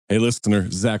Hey, listener,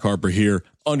 Zach Harper here.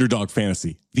 Underdog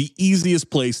Fantasy, the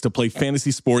easiest place to play fantasy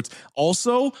sports.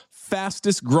 Also,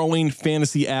 fastest growing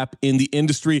fantasy app in the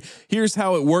industry. Here's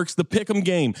how it works. The Pick'em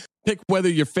game. Pick whether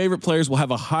your favorite players will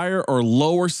have a higher or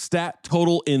lower stat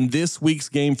total in this week's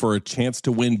game for a chance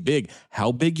to win big.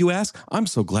 How big, you ask? I'm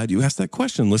so glad you asked that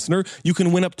question, listener. You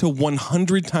can win up to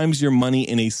 100 times your money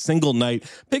in a single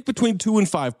night. Pick between 2 and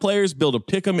 5 players, build a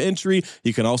Pick'em entry.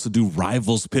 You can also do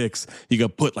rivals picks. You can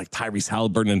put like Tyrese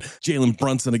Halliburton and Jalen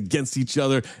Brunson against each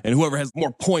other, and whoever has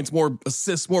more points, more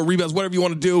assists, more rebounds, whatever you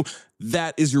want to do,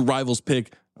 that is your rivals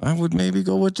pick. I would maybe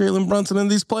go with Jalen Brunson in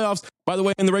these playoffs. By the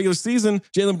way, in the regular season,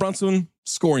 Jalen Brunson,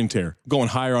 scoring tear, going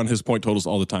higher on his point totals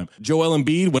all the time. Joel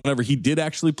Embiid, whenever he did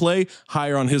actually play,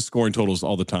 higher on his scoring totals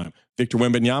all the time. Victor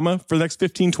Wembanyama, for the next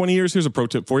 15, 20 years, here's a pro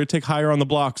tip for you. Take higher on the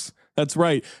blocks. That's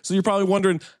right. So you're probably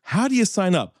wondering, how do you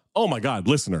sign up? Oh my God,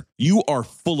 listener, you are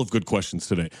full of good questions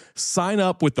today. Sign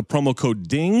up with the promo code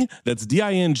DING, that's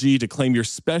D-I-N-G, to claim your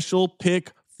special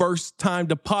pick first time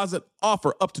deposit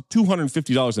offer up to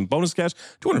 $250 in bonus cash.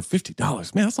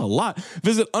 $250, man, that's a lot.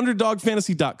 Visit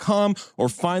underdogfantasy.com or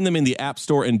find them in the App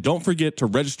Store. And don't forget to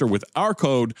register with our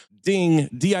code DING,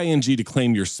 D-I-N-G, to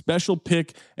claim your special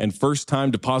pick and first time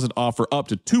deposit offer up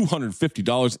to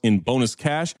 $250 in bonus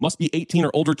cash. Must be 18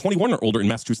 or older, 21 or older in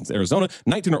Massachusetts, Arizona,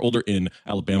 19 or older in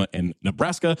Alabama and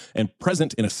Nebraska, and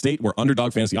present in a state where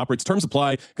Underdog Fantasy operates. Terms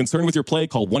apply. Concerned with your play,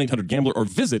 call 1-800-GAMBLER or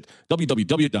visit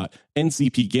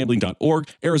www.ncpgambling.org.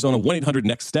 Arizona,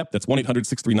 1-800-NEXT-STEP. That's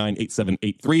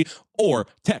 1-800-639-8783. Or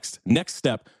text NEXT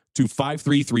STEP to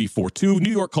 53342.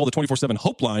 New York, call the 24/7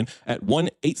 Hope line at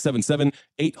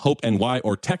 1-877-8-HOPE-NY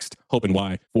or text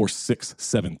HOPE-NY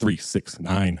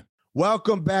 467-369.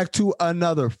 Welcome back to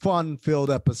another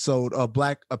fun-filled episode of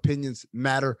Black Opinions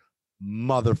Matter,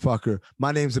 motherfucker.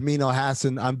 My name's Amin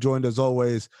Elhassan. I'm joined as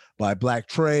always by Black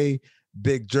Trey,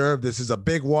 Big Jerv. This is a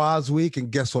big Waz week,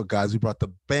 and guess what, guys? We brought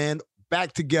the band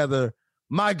back together.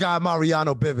 My guy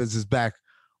Mariano Bivens is back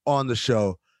on the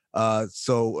show.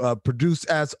 Produced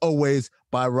as always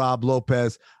by Rob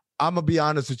Lopez. I'm gonna be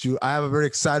honest with you. I have a very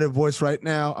excited voice right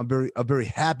now. I'm a very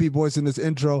happy voice in this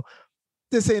intro.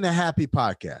 This ain't a happy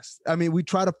podcast. I mean, we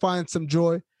try to find some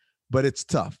joy, but it's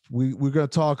tough. We're gonna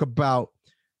talk about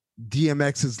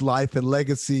DMX's life and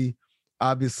legacy.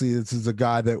 Obviously, this is a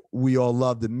guy that we all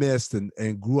loved and missed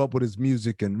and grew up with his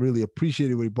music and really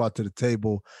appreciated what he brought to the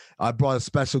table. I brought a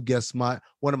special guest, one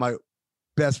of my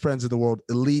best friends in the world,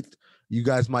 Elite. You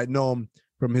guys might know him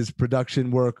from his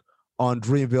production work on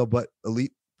Dreamville, but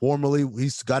Elite, formerly,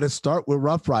 he's got to start with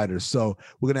Rough Riders. So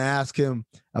we're going to ask him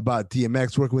about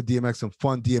DMX, working with DMX, some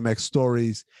fun DMX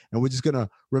stories. And we're just going to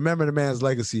remember the man's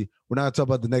legacy. We're not going to talk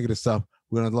about the negative stuff.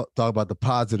 We're going to talk about the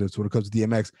positives when it comes to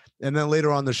DMX. And then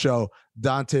later on the show,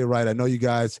 Dante Wright. I know you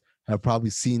guys have probably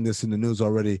seen this in the news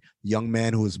already. The young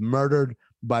man who was murdered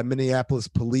by Minneapolis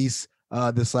police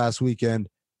this last weekend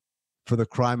for the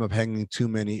crime of hanging too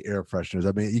many air fresheners.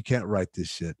 I mean, you can't write this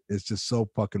shit. It's just so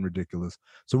fucking ridiculous.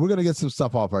 So we're going to get some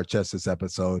stuff off our chest this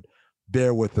episode.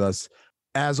 Bear with us.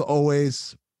 As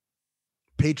always,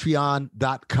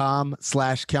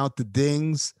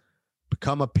 patreon.com/countthedings.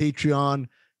 Become a Patreon.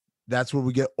 That's where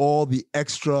we get all the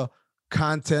extra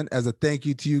content as a thank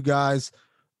you to you guys,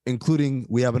 including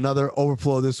we have another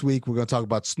overflow this week. We're going to talk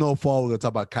about Snowfall. We're going to talk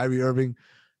about Kyrie Irving,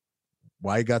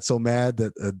 why he got so mad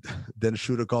that Dennis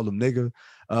Schroeder called him nigger.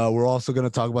 We're also going to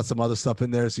talk about some other stuff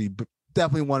in there. So you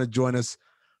definitely want to join us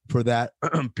for that.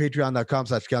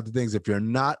 Patreon.com/countthedings. If you're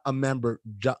not a member,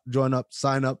 join up,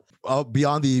 sign up.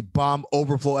 Beyond the bomb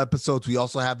overflow episodes, we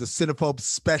also have the Cinephobe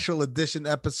special edition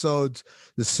episodes,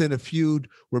 the Cinefeud,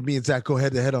 where me and Zach go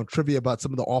head to head on trivia about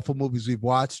some of the awful movies we've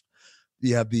watched.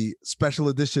 You have the special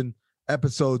edition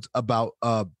episodes about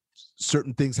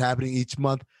certain things happening each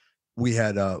month. We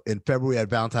had in February, we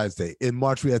had Valentine's Day. In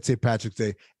March, we had St. Patrick's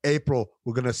Day. April,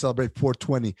 we're going to celebrate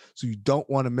 420. So you don't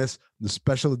want to miss the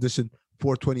special edition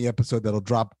 420 episode that'll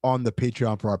drop on the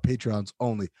Patreon for our Patreons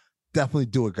only. Definitely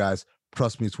do it, guys.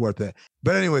 Trust me, it's worth it.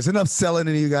 But anyways, enough selling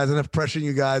into you guys, enough pressuring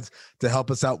you guys to help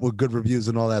us out with good reviews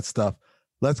and all that stuff.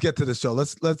 Let's get to the show.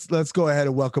 Let's go ahead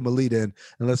and welcome Elite in,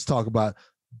 and let's talk about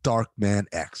Darkman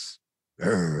X. You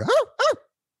know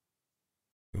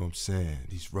what I'm saying?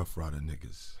 These Rough Rider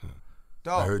niggas. Huh?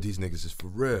 Dog. I heard these niggas is for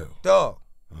real. Dog.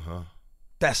 Uh-huh.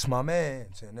 That's my man,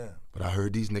 now. But I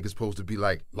heard these niggas supposed to be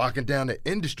like locking down the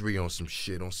industry on some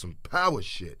shit, on some power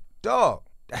shit. Dog.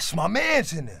 That's my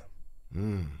man's in them.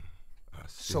 I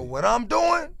see. So what I'm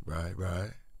doing, Right.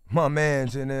 my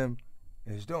man's in them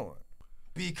is doing.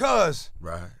 Because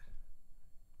Right.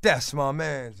 that's my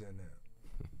man's in them.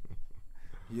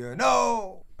 You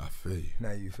know. I feel you.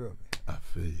 Now you feel me. I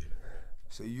feel you.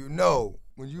 So you know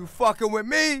When you fucking with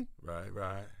me,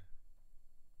 Right.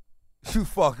 you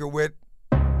fucking with.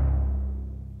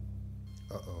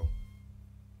 Uh-oh.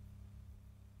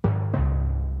 What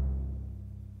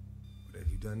have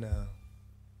you done now?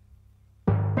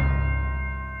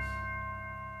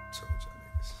 Told y'all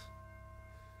niggas.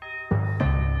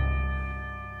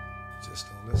 You just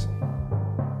don't listen.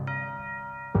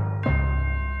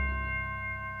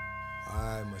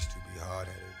 Why must you be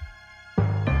hard-headed?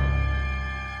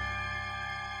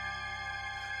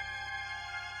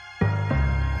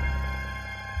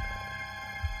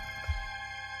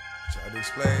 Try to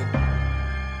explain, but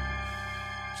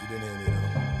you didn't hear me though.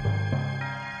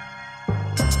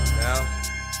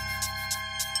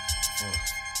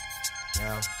 Now, I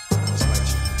must let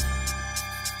you.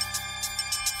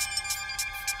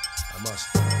 I must.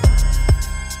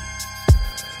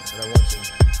 But I want to.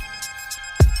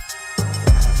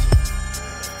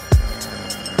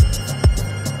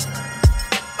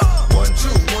 One,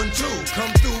 two, come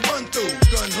through, run through.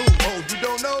 Gun who? Oh, you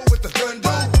don't know what the gun do?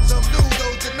 Some do,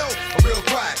 those that know, are real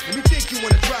quiet. Let me think you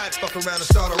wanna try it, fuck around and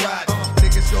start a ride.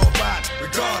 Niggas gon' ride,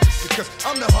 regardless, because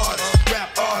I'm the hardest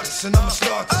rap artist, and I'ma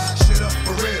start this shit up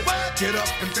for real. Get up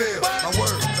and feel my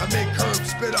words, I make curves,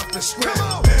 spit up and squeal.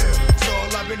 It's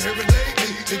all I've been hearing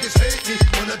lately. Niggas hate me,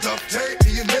 wanna duct tape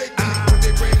me and make me put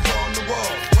their brains on the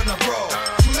wall when I brawl.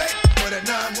 Too late for that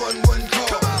 911 call.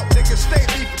 Niggas stay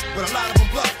beefing, but a lot of them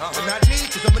bluff. But not me,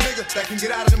 cause I'm a nigga that can get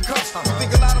out of them cuffs. You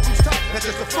think a lot of them's tough? That's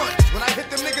just a front. When I hit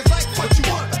them niggas like, what you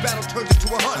want? A battle turns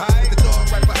into a hunt. The dog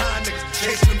right behind niggas,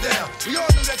 chasing them down. We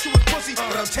all knew that you was pussy,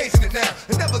 but I'm chasing it now.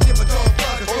 And never give a dog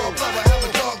blood, cause dog blood will have a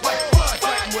dog like blood.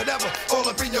 Fighting whatever, all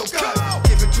up in your gut.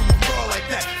 Give it to them raw like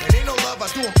that. And ain't no love, I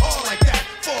do them all like that.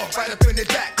 Fall right up in their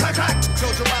back. Clack, clack.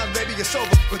 Close your eyes, baby, you're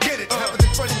sober. Forget it. Happens in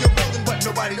front of your building, but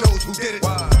nobody knows who did it.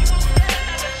 Where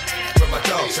my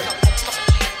dogs at?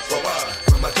 Where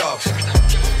my dogs at?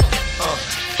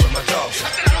 Where my dogs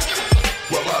at?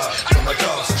 Where my dogs at? Where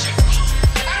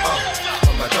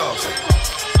my dogs at?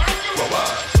 Where my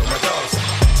dogs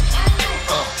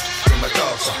at? Where my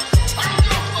dogs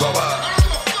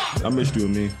at? I missed you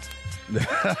and me.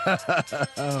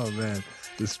 Oh man,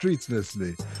 the streets miss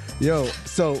me. Yo,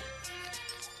 so,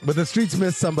 but the streets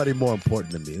miss somebody more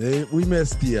important to me. We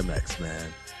miss DMX,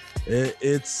 man.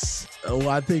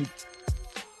 I think,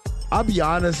 I'll be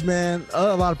honest, man.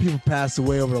 A lot of people passed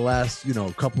away over the last,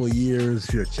 couple of years.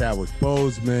 Here, Chadwick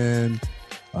Boseman,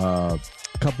 a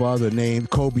couple other names,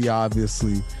 Kobe,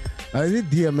 obviously. I think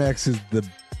DMX is the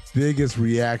biggest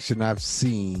reaction I've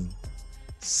seen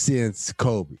since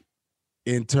Kobe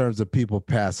in terms of people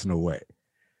passing away,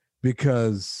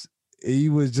 because he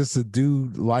was just a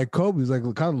dude like Kobe. He's like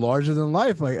kind of larger than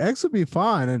life. Like X would be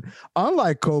fine. And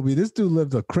unlike Kobe, this dude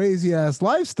lived a crazy ass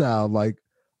lifestyle, like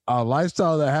a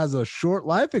lifestyle that has a short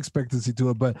life expectancy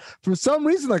to it. But for some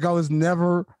reason, like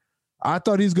I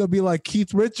thought he's going to be like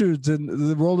Keith Richards and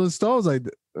the Rolling Stones. Like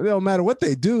it don't matter what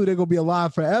they do, they're going to be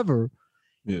alive forever.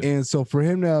 Yeah. And so for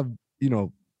him to have,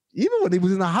 even when he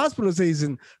was in the hospital, say he's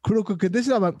in critical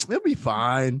condition, I'm like, he'll be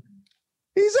fine.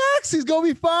 He's going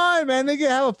to be fine, man. They can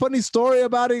have a funny story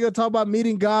about it. You're going to talk about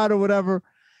meeting God or whatever.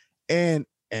 And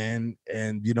it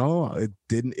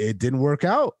didn't work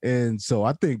out. And so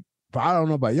I think, I don't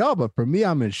know about y'all, but for me,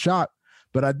 I'm in shock.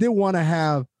 But I did want to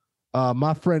have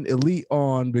my friend Elite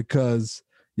on, because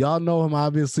y'all know him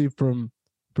obviously from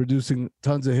producing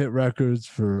tons of hit records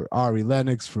for Ari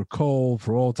Lennox, for Cole,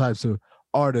 for all types of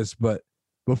artists. But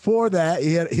before that,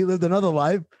 he lived another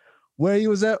life where he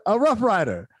was a Rough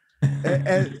Rider.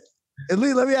 and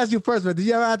Elite, let me ask you first, man. Did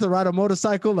you ever have to ride a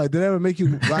motorcycle? Like, did it ever make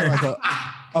you ride like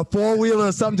a four-wheeler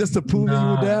or something just to prove that you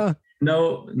were down?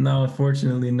 No,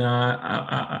 fortunately not.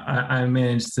 I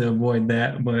managed to avoid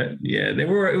that, but yeah,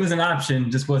 it was an option,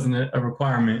 just wasn't a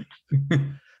requirement.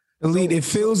 Elite, it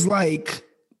feels like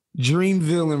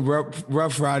Dreamville and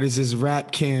Rough Riders as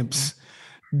rap camps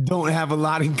don't have a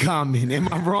lot in common. Am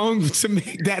I wrong to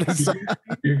make that assumption?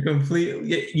 You're complete,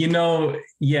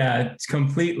 it's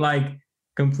complete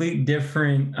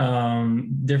different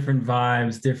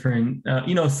vibes, different,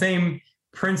 same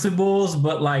principles,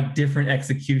 but like different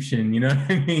execution, you know what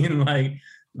I mean? Like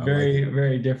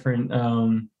very different,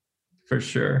 for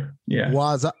sure. Yeah.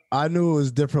 Waz, I knew it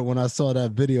was different when I saw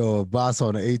that video of Boss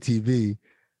on the ATV.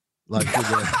 Like,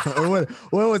 what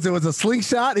was it? Was a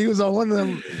slingshot? He was on one of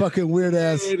them fucking weird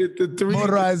ass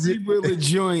motorized three-wheeler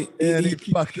joint. And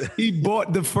he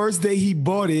bought the first day he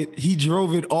bought it. He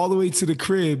drove it all the way to the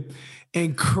crib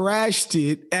and crashed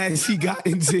it as he got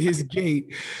into his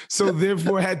gate. So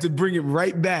therefore had to bring it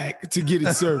right back to get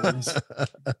it serviced.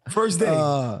 First day.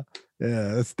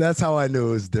 Yeah, that's how I knew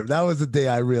it was different. That was the day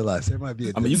I realized there might be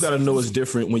a I mean, you got to know it's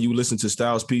different when you listen to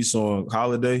Styles P song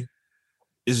Holiday.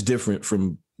 It's different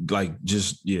from like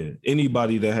just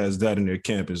anybody that has that in their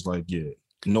camp is like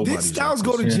nobody. Did Styles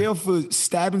go to jail for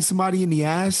stabbing somebody in the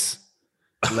ass?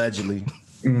 Allegedly.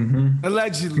 Mm-hmm.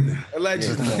 Allegedly.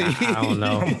 I don't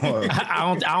know.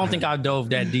 I don't think I dove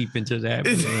that deep into that.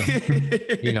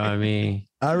 But, you know what I mean?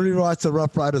 I rewatched the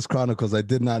Rough Riders Chronicles. I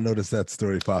did not notice that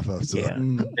story pop up. So,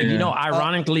 You know,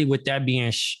 ironically, with that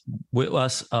being with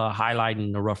us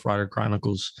highlighting the Rough Rider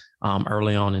Chronicles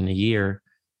early on in the year,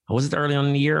 was it early on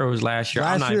in the year or was last year?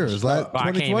 Last year. It was like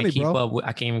 2020,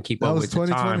 I can't even keep up with the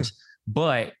times.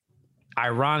 But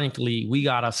ironically, we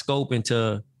got a scope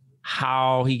into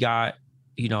how he got,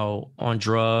 you know, on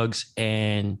drugs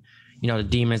and, you know, the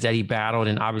demons that he battled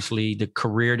and obviously the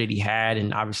career that he had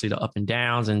and obviously the up and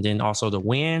downs and then also the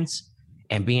wins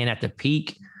and being at the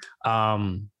peak.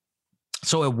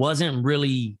 So it wasn't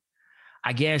really,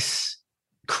 I guess,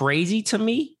 crazy to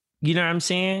me, you know what I'm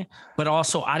saying? But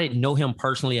also I didn't know him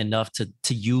personally enough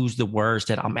to use the words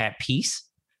that I'm at peace,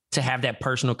 to have that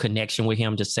personal connection with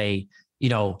him to say, you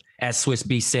know, as Swiss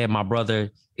Beats said, my brother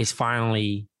is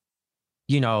finally,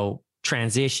 you know,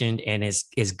 transitioned and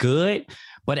is good.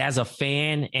 But as a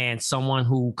fan and someone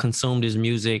who consumed his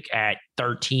music at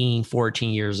 13, 14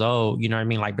 years old, you know what I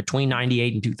mean? Like between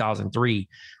 98 and 2003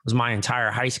 was my entire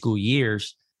high school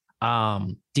years.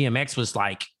 DMX was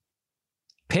like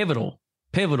pivotal,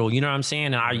 you know what I'm saying?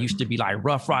 And I used to be like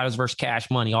Rough Riders versus Cash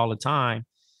Money all the time.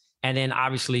 And then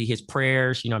obviously his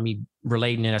prayers, you know, me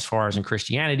relating it as far as in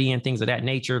Christianity and things of that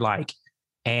nature, like,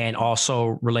 and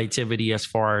also relativity as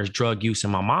far as drug use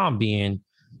and my mom being,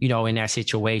 you know, in that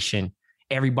situation.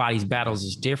 Everybody's battles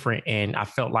is different. And I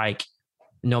felt like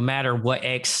no matter what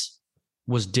X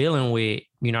was dealing with,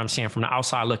 you know what I'm saying, from the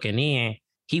outside looking in,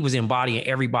 he was embodying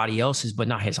everybody else's, but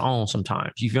not his own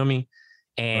sometimes. You feel me?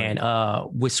 And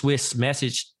with Swiss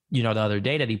message, you know, the other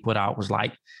day that he put out was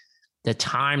like the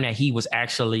time that he was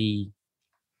actually,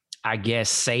 I guess,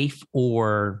 safe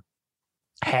or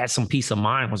had some peace of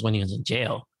mind was when he was in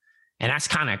jail. And that's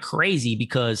kind of crazy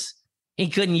because he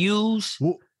couldn't use...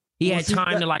 He had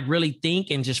time to like really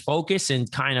think and just focus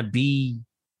and kind of be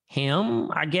him,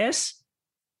 I guess.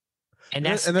 And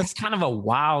that's kind of a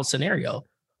wild scenario.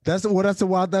 That's one of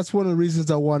the reasons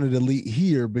I wanted Elite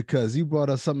here, because you brought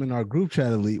up something in our group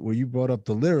chat, Elite, where you brought up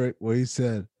the lyric where he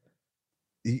said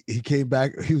he came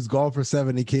back, he was gone for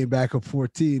 7, he came back at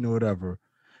 14 or whatever.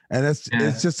 And it's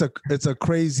a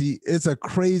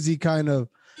crazy kind of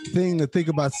thing to think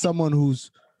about, someone who's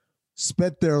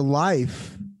spent their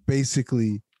life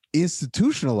basically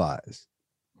institutionalized.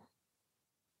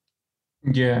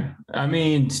 Yeah, I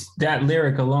mean, that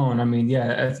lyric alone, I mean,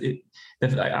 yeah,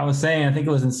 I was saying, I think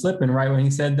it was in Slippin', right, when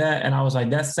he said that, and I was like,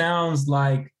 that sounds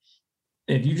like,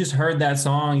 if you just heard that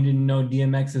song, you didn't know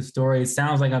DMX's story, it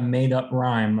sounds like a made-up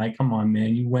rhyme. Like, come on,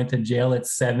 man, you went to jail at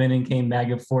 7 and came back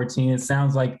at 14. It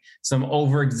sounds like some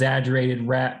over-exaggerated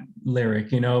rap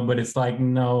lyric, you know, but it's like,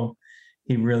 no,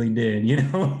 he really did, you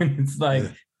know? It's like,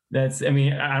 I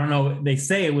mean, I don't know. They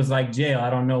say it was like jail. I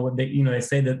don't know what they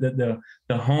say that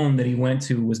the home that he went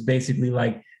to was basically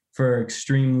like for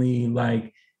extremely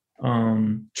like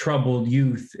troubled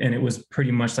youth. And it was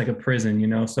pretty much like a prison, you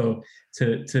know? So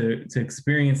to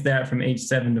experience that from age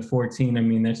 7 to 14, I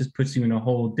mean, that just puts you in a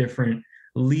whole different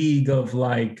league of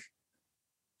like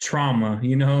trauma,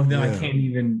 you know, that I can't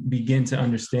even begin to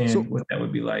understand what that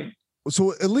would be like.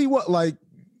 So Elite, what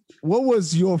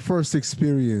was your first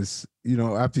experience, you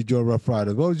know, after you joined Rough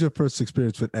Riders? What was your first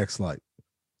experience with X like?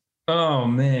 Oh,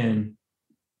 man.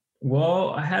 Well,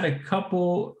 I had a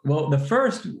couple. Well, the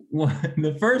first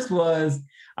was,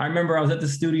 I remember I was at the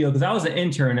studio because I was an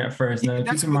intern at first. Now,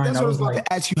 that's what I was about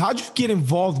to ask you. How'd you get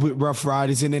involved with Rough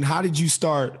Riders? And then how did you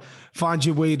find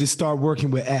your way to start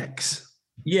working with X?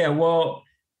 Yeah, well,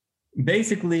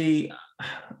 basically,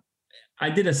 I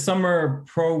did a summer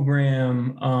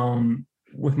program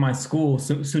with my school,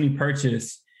 SUNY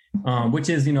Purchase, which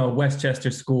is, you know,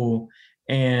 Westchester school.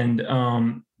 And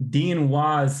Dean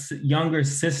Wa's younger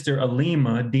sister,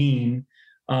 Alima Dean,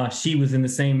 she was in the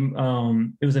same,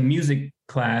 it was a music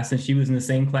class, and she was in the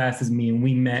same class as me, and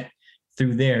we met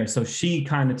through there. So she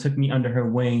kind of took me under her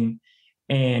wing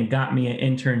and got me an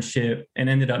internship and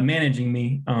ended up managing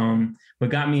me, but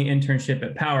got me an internship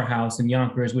at Powerhouse in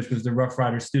Yonkers, which was the Rough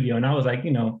Rider studio. And I was like,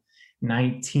 you know,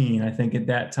 19, I think at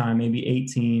that time, maybe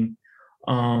 18.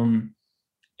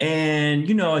 And,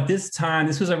 you know, at this time,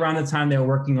 this was around the time they were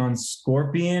working on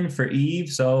Scorpion for Eve.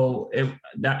 So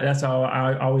that's how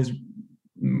I always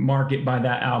market by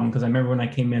that album, because I remember when I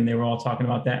came in, they were all talking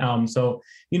about that album. So,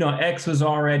 you know, X was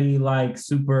already like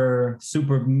super,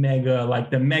 super mega,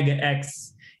 like the mega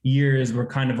X years were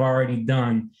kind of already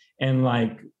done. And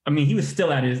like, I mean, he was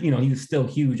still at his, you know, he was still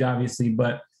huge, obviously,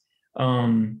 but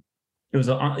it was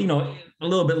a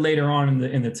little bit later on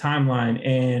in the timeline,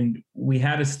 and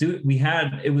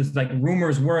it was like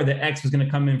rumors were that X was going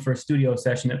to come in for a studio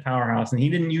session at Powerhouse, and he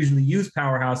didn't usually use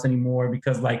Powerhouse anymore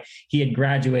because like he had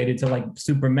graduated to like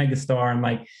super megastar, and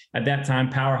like at that time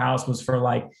Powerhouse was for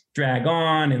like Drag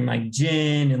On and like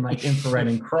Jin and like Infrared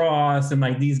and Cross and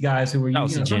like these guys who were, you know,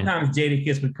 sometimes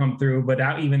Jadakiss would come through, but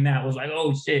even that was like,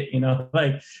 oh shit, you know,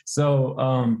 like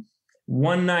so.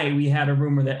 One night we had a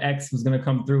rumor that X was going to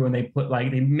come through, and they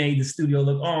made the studio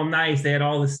look all nice. They had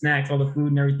all the snacks, all the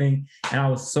food and everything. And I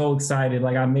was so excited.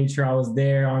 Like I made sure I was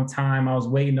there on time. I was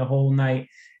waiting the whole night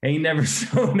and he never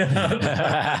showed up.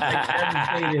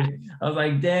 I was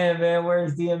like, damn, man,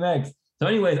 where's DMX? So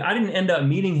anyways, I didn't end up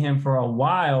meeting him for a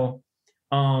while.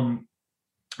 But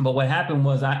what happened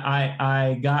was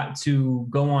I got to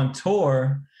go on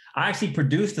tour. I actually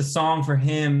produced a song for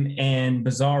him and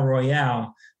Bizarre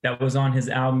Royale that was on his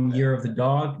album Year of the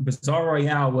Dog. Bizarre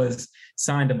Royale was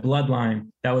signed to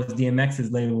Bloodline. That was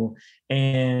DMX's label.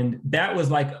 And that was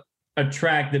like a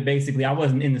track that basically, I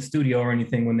wasn't in the studio or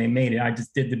anything when they made it. I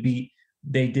just did the beat.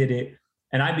 They did it.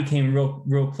 And I became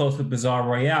real close with Bizarre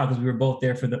Royale because we were both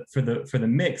there for the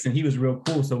mix, and he was real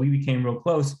cool. So we became real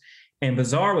close. And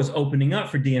Bizarre was opening up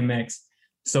for DMX.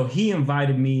 So he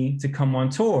invited me to come on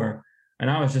tour. And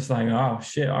I was just like, oh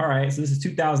shit, all right. So this is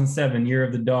 2007, Year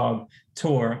of the Dog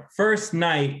tour. First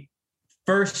night,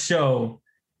 first show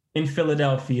in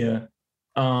Philadelphia.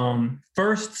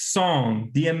 First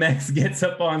song, DMX gets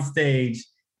up on stage.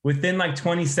 Within like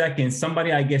 20 seconds,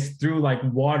 somebody, I guess, threw like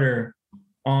water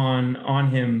on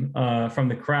him from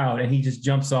the crowd, and he just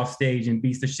jumps off stage and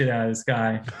beats the shit out of this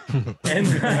guy. And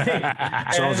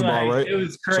sounds about right. It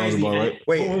was crazy. Right.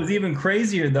 Wait, what was even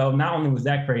crazier though, not only was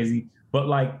that crazy, but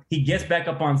like he gets back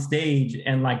up on stage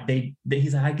and like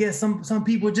he's like, I guess some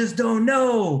people just don't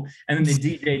know. And then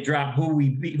the DJ dropped Who We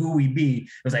Be. It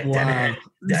was like, wow.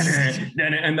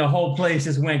 And the whole place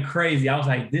just went crazy. I was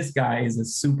like, this guy is a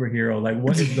superhero. Like,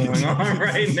 what is going on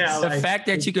right now? The fact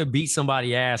that you could beat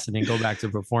somebody's ass and then go back to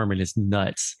performing is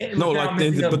nuts. No, like,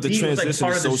 but the transition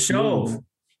is so smooth.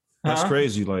 That's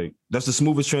crazy. Like, that's the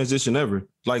smoothest transition ever.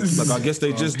 Like I guess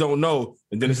they just don't know.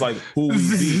 And then it's like, Who We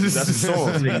Be. That's the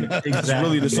song. Exactly. That's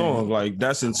really the song. Like,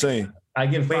 that's insane. I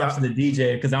give props to the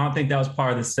DJ because I don't think that was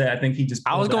part of the set. I think he just.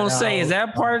 I was gonna say, is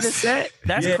that part of the set?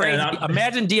 That's crazy.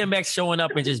 Imagine DMX showing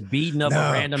up and just beating up a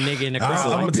random nigga in the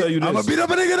crowd. I'm gonna tell you this. I'm gonna beat up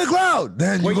a nigga in the crowd.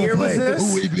 Then you gonna play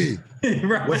Who We Be.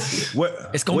 Right.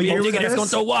 It's gonna be a nigga that's gonna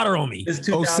throw water on me. It's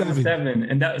 2007,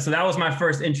 and that was my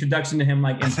first introduction to him,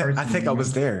 like in person. I think I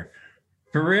was there.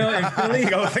 For real? In Philly?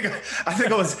 I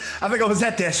think I was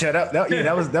at that show.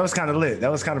 That was kind of lit. That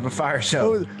was kind of a fire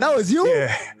show. That was you?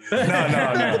 Yeah. No.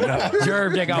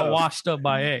 Jerv that got washed up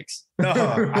by X. No,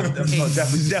 I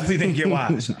definitely didn't get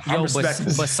washed.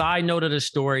 But side note of the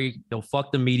story,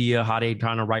 fuck the media, how they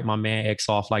trying to write my man X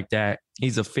off like that.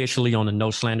 He's officially on the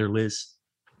no slander list.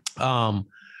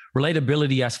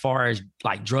 Relatability as far as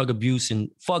like drug abuse and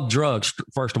fuck drugs,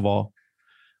 first of all,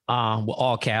 with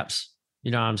all caps. You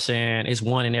know what I'm saying? It's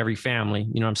one in every family.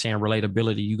 You know what I'm saying?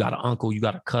 Relatability. You got an uncle, you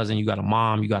got a cousin, you got a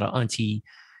mom, you got an auntie,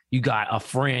 you got a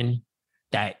friend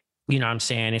that, you know what I'm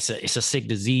saying? It's a sick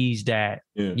disease that,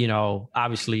 you know,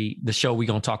 obviously the show we're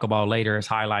going to talk about later is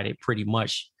highlighted pretty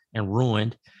much and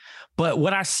ruined. But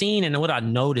what I seen and what I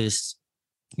noticed,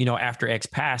 you know, after X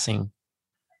passing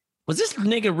was this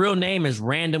nigga real name is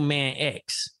Random Man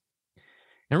X.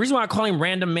 And the reason why I call him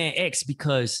Random Man X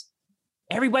because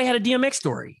everybody had a DMX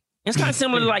story. It's kind of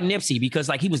similar to like Nipsey because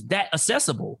like he was that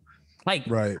accessible. Like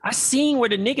I seen where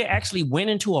the nigga actually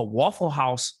went into a Waffle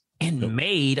House and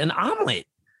made an omelet.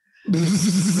 I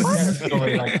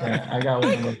got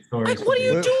one of those stories. Like, what are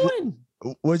you doing?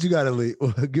 What you got, Elite?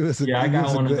 Give us a I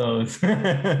got one of those.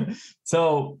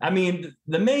 So, I mean,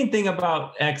 the main thing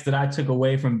about X that I took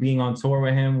away from being on tour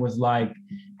with him was like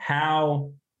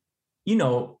how, you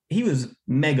know, he was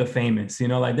mega famous, you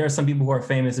know, like there are some people who are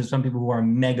famous. There's some people who are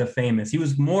mega famous. He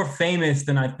was more famous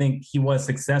than I think he was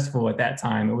successful at that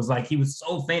time. It was like, he was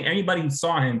so famous. Anybody who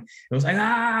saw him, it was like,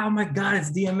 oh my God,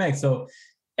 it's DMX. So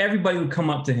everybody would come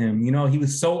up to him, you know, he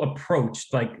was so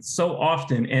approached like so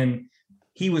often. And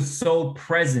he was so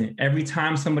present. Every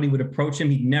time somebody would approach him,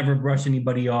 he'd never brush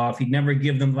anybody off. He'd never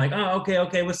give them like, oh,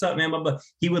 okay, what's up, man? But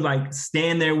he would like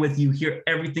stand there with you, hear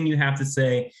everything you have to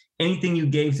say. Anything you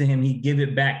gave to him, he'd give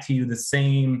it back to you the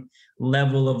same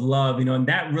level of love, you know, and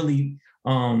that really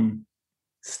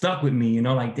stuck with me, you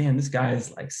know, like, damn, this guy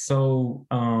is like so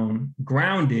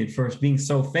grounded for being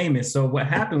so famous. So what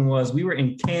happened was we were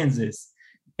in Kansas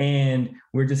and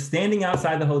we're just standing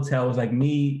outside the hotel. It was like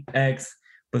me, X,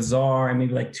 Bizarre, and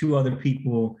maybe like 2 other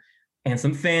people. And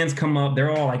some fans come up. They're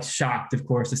all like shocked, of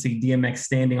course, to see DMX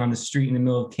standing on the street in the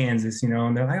middle of Kansas, you know,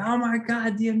 and they're like, oh my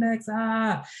God, DMX,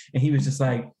 ah. And he was just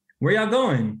like, where y'all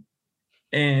going?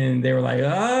 And they were like,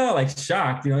 oh, like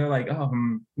shocked, you know, they're like, oh,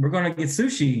 we're going to get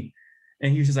sushi.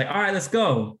 And he was just like, all right, let's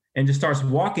go. And just starts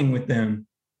walking with them.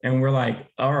 And we're like,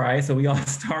 all right. So we all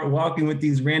start walking with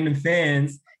these random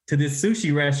fans to this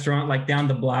sushi restaurant, like down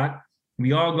the block.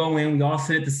 We all go in, we all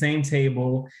sit at the same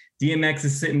table. DMX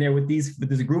is sitting there with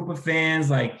this group of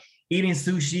fans, like eating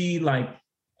sushi, like,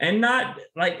 and not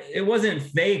like, it wasn't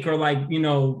fake or like, you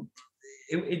know,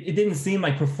 it didn't seem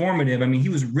like performative. I mean, he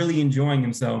was really enjoying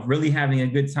himself, really having a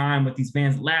good time with these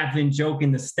fans, laughing,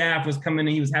 joking. The staff was coming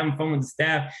in. He was having fun with the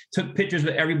staff, took pictures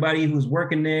with everybody who was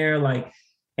working there. Like,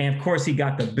 and of course he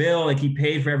got the bill, like he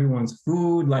paid for everyone's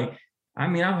food. Like, I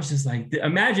mean, I was just like,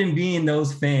 imagine being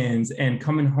those fans and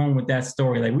coming home with that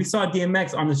story. Like we saw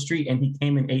DMX on the street and he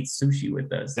came and ate sushi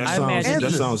with us.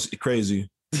 That sounds crazy.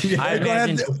 I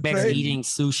imagine Bex eating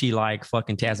sushi like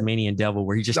fucking Tasmanian devil,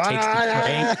 where he just takes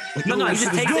the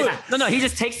tray. He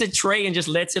just takes the tray and just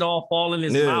lets it all fall in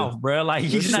his mouth, bro. Like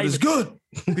he's not even good.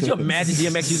 Could you imagine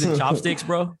DMX using chopsticks,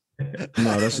 bro?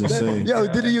 No, that's insane. Yo,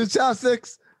 did he use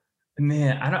chopsticks?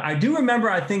 Man, I do remember.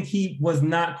 I think he was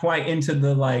not quite into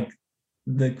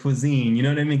the cuisine, you know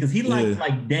what I mean? Because he liked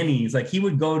like Denny's, like he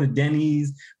would go to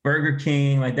Denny's, Burger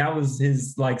King, like that was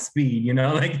his like speed, you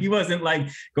know, like he wasn't like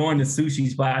going to sushi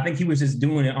spot. I think he was just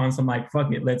doing it on some like,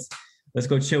 fuck it, let's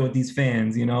go chill with these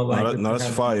fans, you know, like that's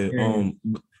fire.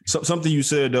 Something you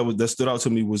said that stood out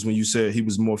to me was when you said he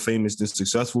was more famous than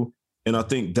successful, and I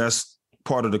think that's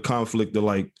part of the conflict of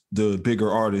like the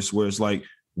bigger artists, where it's like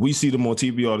we see them on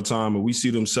TV all the time and we see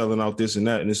them selling out this and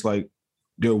that, and it's like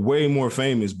they're way more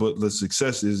famous, but the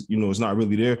success is, you know, it's not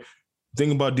really there. The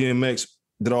thing about DMX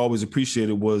that I always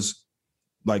appreciated was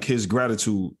like his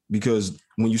gratitude, because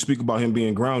when you speak about him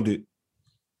being grounded,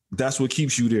 that's what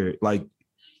keeps you there. Like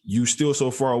you still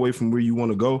so far away from where you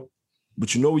want to go,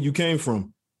 but you know where you came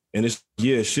from. And it's,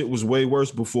 shit was way worse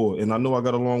before. And I know I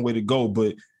got a long way to go,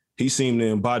 but he seemed to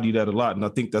embody that a lot. And I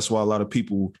think that's why a lot of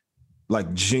people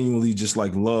like genuinely just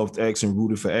like loved X and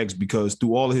rooted for X, because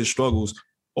through all of his struggles,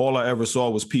 all I ever saw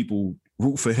was people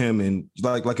root for him. And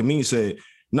like Amin said,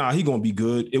 nah, he gonna be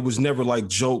good. It was never like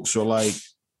jokes or like,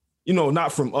 you know,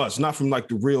 not from us, not from like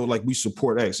the real, like we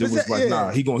support X. It was like,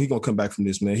 nah, he gonna come back from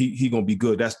this, man. He gonna be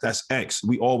good. That's X.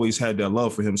 We always had that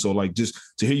love for him. So like just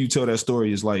to hear you tell that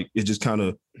story is like, it just kind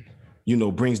of, you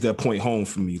know, brings that point home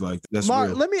for me. Like that's Mark,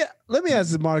 real. let me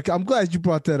ask you, Mark. I'm glad you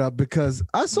brought that up, because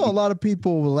I saw a lot of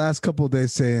people over the last couple of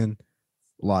days saying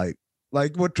like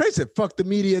what Trey said, fuck the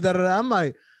media, da-da-da. I'm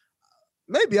like,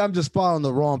 maybe I'm just following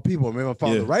the wrong people. Maybe I'm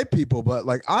following the right people, but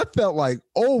like I felt like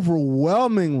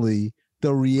overwhelmingly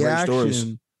the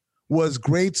reaction was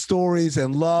great stories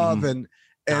and love and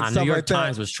stuff New York like that.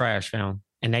 Times was trash, fam.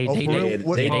 And they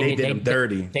did him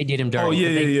dirty. They did him dirty. Oh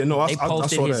yeah. No, they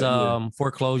posted I saw his that,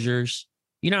 foreclosures.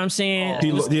 You know what I'm saying?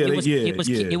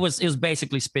 It was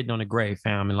basically spitting on the grave,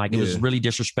 fam, and like it was really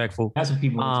disrespectful. That's what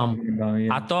people were talking about.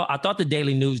 Yeah. I thought the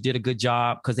Daily News did a good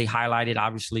job because they highlighted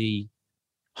obviously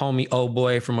homie old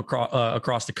boy from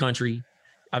across the country.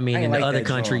 I mean, in the other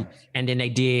country, and then they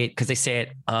did because they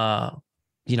said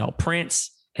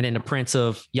Prince and then the Prince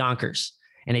of Yonkers,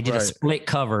 and they did a split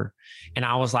cover, and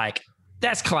I was like,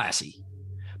 that's classy.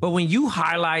 But when you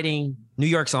highlighting New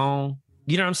York's own,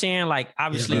 you know what I'm saying? Like,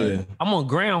 obviously, I'm on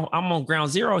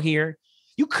ground zero here.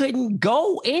 You couldn't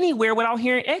go anywhere without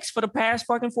hearing X for the past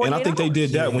fucking 48 And I think hours. they did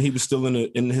that when he was still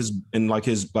in his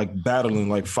battling,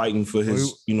 like fighting for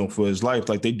his, for his life.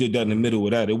 Like they did that in the middle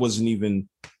of that. It wasn't even,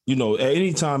 at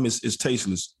any time it's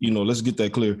tasteless. Let's get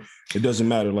that clear. It doesn't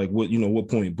matter like what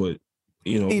point, but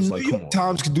it's like, come on.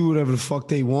 Times can do whatever the fuck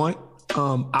they want.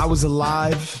 I was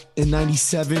alive in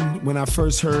 97 when I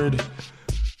first heard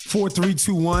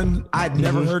 4321. I'd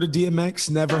never heard of DMX,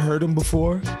 never heard him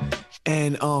before.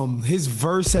 And his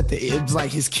verse it was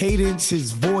like his cadence,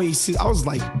 his voice. I was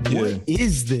like, what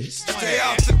is this? Stay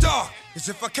out the dark. Cause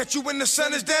if I catch you when the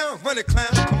sun is down, run it, clown.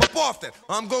 Come up off that.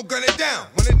 I'm gonna gun it down.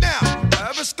 Run it now.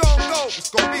 However it's gonna go,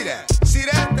 it's gonna be that. See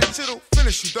that? That shit'll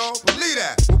finish you, dog. Believe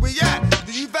that. Where we at?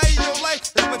 Do you value your life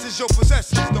as much as your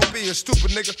possessions? Don't be a stupid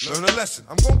nigga. Learn a lesson.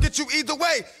 I'm gonna get you either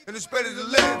way, and it's better to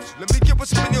live. Let me get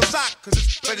what's in your sock, cause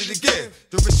it's better to give,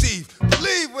 to receive.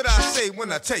 Believe what I say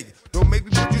when I tell you. Don't make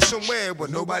me put you somewhere where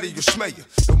nobody can smell you.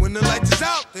 And when the lights is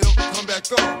out, they don't come back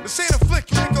on. This ain't a flick,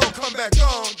 you ain't gonna come back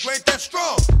on. You ain't that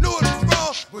strong. Knew it was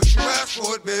wrong, but you asked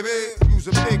for it, baby. You's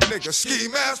a big nigga, ski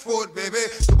mask for it, baby.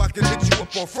 So I can hit you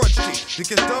up on Front Street. To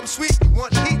get dumb sweet, you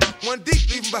want heat, one deep,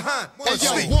 leave him behind. One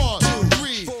sweet. 1, 2,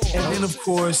 3, 4. And then, of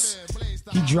course,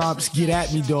 he drops Get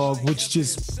At Me Dog, which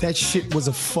just, that shit was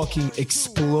a fucking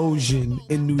explosion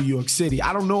in New York City.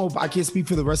 I don't know if I can't speak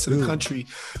for the rest of the country,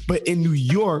 but in New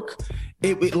York,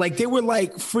 it like they were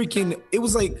like freaking, it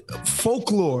was like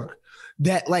folklore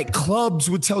that like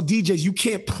clubs would tell DJs, you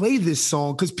can't play this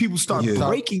song because people start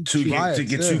breaking to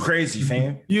get too crazy,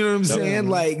 fam. You know what I'm saying?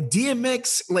 Like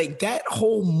DMX, like that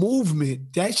whole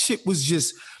movement, that shit was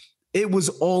just, it was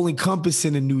all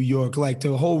encompassing in New York, like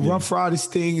the whole Rough Riders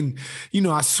thing. And, you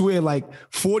know, I swear like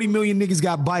 40 million niggas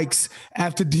got bikes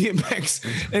after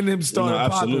DMX and them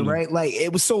started popping, right? Like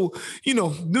it was so, you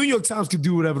know, New York Times could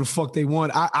do whatever the fuck they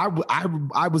want.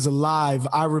 I was alive.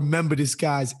 I remember this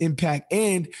guy's impact.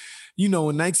 And, you know,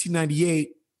 in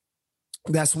 1998,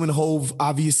 that's when Hove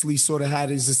obviously sort of had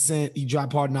his ascent. He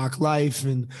dropped Hard Knock Life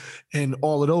and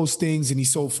all of those things. And he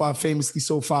famously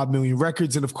sold 5 million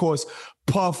records. And of course,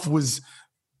 Puff was,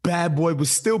 Bad Boy was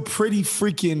still pretty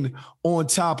freaking on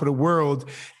top of the world.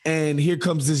 And here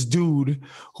comes this dude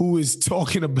who is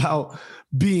talking about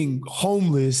being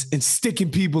homeless and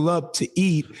sticking people up to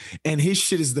eat. And his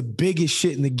shit is the biggest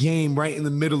shit in the game, right in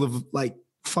the middle of like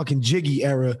fucking Jiggy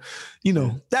era. You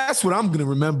know, that's what I'm going to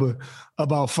remember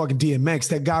about fucking DMX.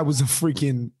 That guy was a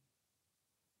freaking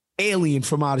alien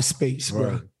from outer space,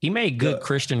 bro. He made good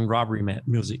Christian robbery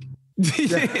music.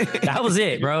 That was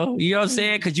it, bro. You know what I'm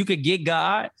saying? Because you could get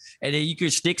God and then you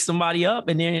could stick somebody up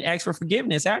and then ask for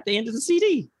forgiveness at the end of the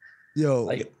CD. Yo,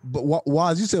 like, but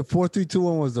Waz, you said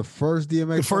 4321 was the first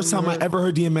DMX. The first time I ever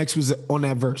heard DMX was on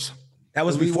that verse. That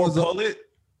was before Pull It.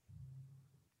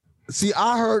 See,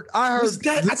 I heard. I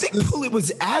think Pull It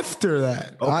was after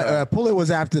that. Okay. Pull It was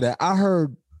after that. I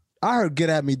heard Get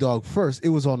At Me Dog first. It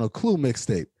was on a Clue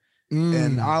mixtape,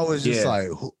 and I was just like,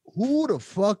 who the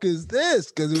fuck is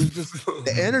this? Because it was just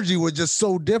the energy was just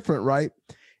so different, right?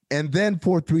 And then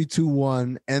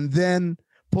 4321, and then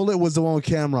Pull It was the one with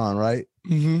Cameron, right?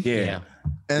 Mm-hmm. Yeah.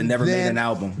 And never made an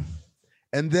album.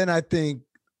 And then I think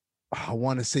I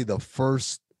want to say the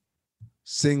first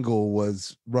single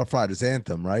was Rough Riders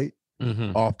Anthem, right?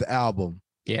 Mm-hmm. Off the album.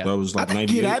 Yeah, that was like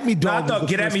 98. Get At Me Dog. I thought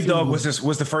Get At Me Dog was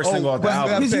the first single off the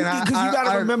album. Because you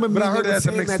got to remember me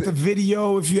saying that the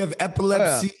video, if you have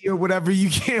epilepsy or whatever,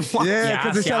 you can't watch. Yeah,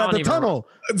 because they shot at the tunnel.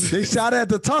 They shot at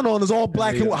the tunnel, and it's all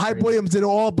black and white. Hype Williams did it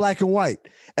all black and white,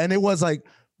 and it was like,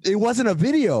 it wasn't a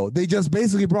video. They just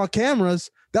basically brought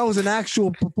cameras. That was an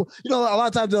actual, you know, a lot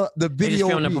of times the video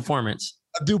filmed a performance.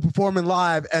 Do performing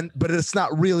live, but it's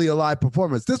not really a live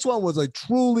performance. This one was like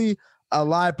truly a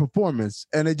live performance,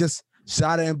 and it just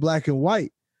shot it in black and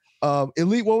white.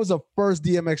 Elite, what was the first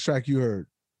DMX track you heard?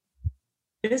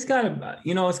 It's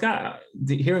got,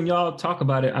 hearing y'all talk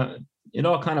about it, it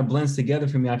all kind of blends together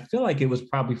for me. I feel like it was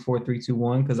probably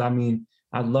 4321 because I mean,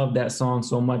 I love that song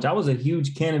so much. I was a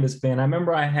huge Cannabis fan. I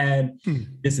remember I had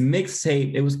this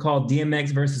mixtape. It was called DMX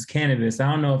versus Cannabis. I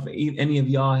don't know if any of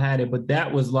y'all had it, but that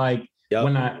was like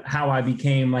how I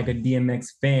became like a DMX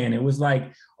fan. It was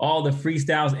like all the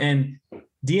freestyles, and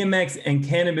DMX and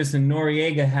Cannabis and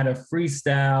Noriega had a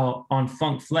freestyle on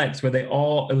Funk Flex where it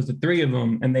was the three of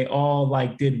them, and they all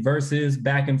like did verses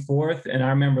back and forth. And I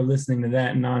remember listening to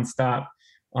that nonstop.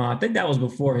 I think that was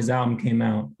before his album came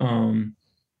out.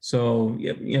 So,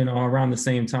 you know, around the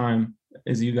same time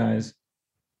as you guys.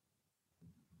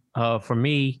 For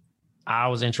me, I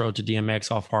was intro to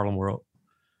DMX off Harlem World.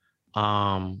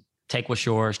 Take What's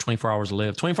Yours, 24 Hours to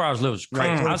Live. 24 Hours to Live was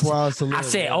crazy. I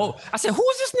said, who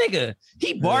is this nigga?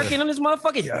 He barking on this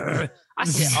motherfucker. I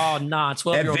said, oh, nah,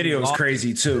 12 That video was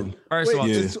crazy too. First of all,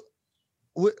 he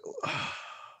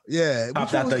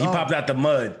popped out the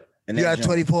mud. And you got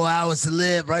 24 hours to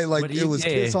live, right? Like it was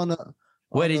Kiss on the.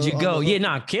 Where did you go?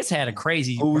 Kiss had a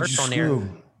crazy verse on there.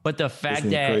 But the fact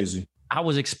that I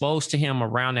was exposed to him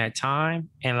around that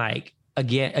time, and like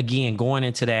again going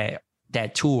into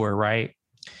that tour, right?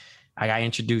 I got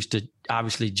introduced to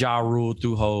obviously Ja Rule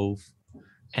through Hove,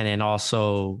 and then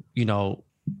also, you know,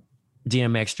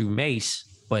 DMX through Mace.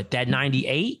 But that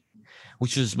 98,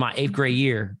 which was my 8th grade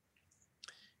year,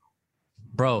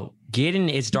 bro, getting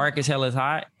It's Dark as Hell is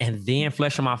Hot and then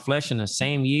Flesh of My Flesh in the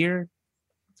same year,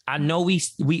 I know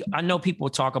I know people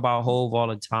talk about Hove all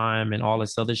the time and all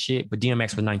this other shit, but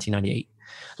DMX was 1998.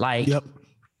 Like, yep.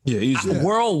 Yeah, easy.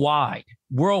 Worldwide.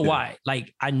 Yeah.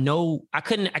 Like, I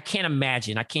can't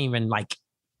imagine. I can't even like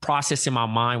process in my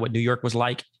mind what New York was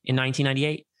like in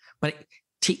 1998. But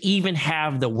to even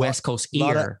have the West Coast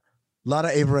ear. A lot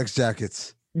of Averex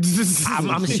jackets.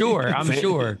 I'm sure.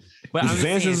 But I'm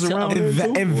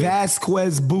saying, and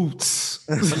Vasquez boots.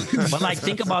 But like,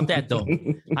 think about that though.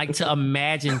 Like, to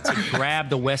imagine to grab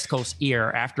the West Coast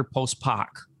ear after Post Pac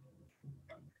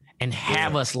and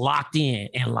have us locked in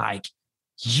and like,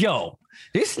 yo,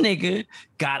 this nigga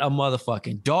got a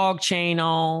motherfucking dog chain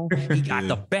on. He got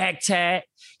the back tat.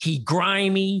 He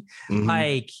grimy.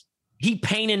 Like, he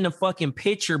painting the fucking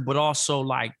picture, but also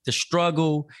like the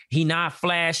struggle. He not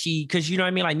flashy. Cause you know what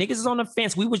I mean? Like, niggas is on the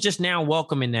fence. We was just now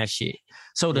welcoming that shit.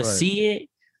 So to see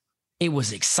it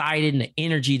was exciting. The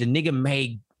energy the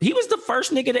nigga he was the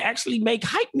first nigga to actually make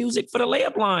hype music for the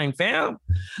layup line, fam.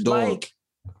 Dog. Like,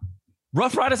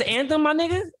 Rough Riders anthem, my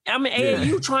nigga. I mean,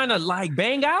 AAU trying to like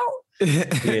bang out.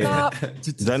 Yeah.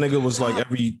 That nigga was like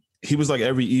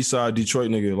every East Side Detroit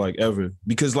nigga like ever.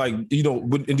 Because like, you know,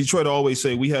 in Detroit I always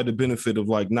say we had the benefit of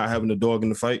like not having a dog in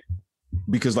the fight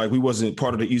because like we wasn't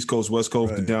part of the East Coast, West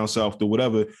Coast, the down South or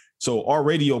whatever. So our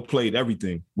radio played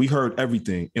everything. We heard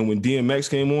everything. And when DMX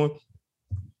came on,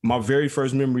 my very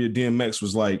first memory of DMX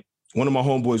was like, one of my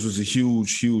homeboys was a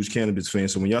huge Cannabis fan.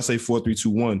 So when y'all say 4, 3, 2,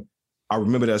 1, I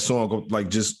remember that song like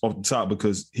just off the top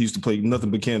because he used to play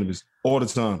nothing but Cannabis all the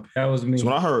time. That was me. So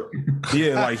when I heard,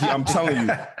 I'm telling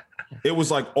you, it was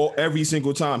like every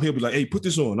single time he'll be like, "Hey, put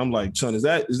this on." I'm like, "Chun, is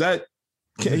that?"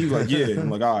 He was like, "Yeah." I'm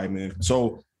like, "All right, man."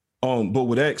 So, but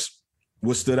with X,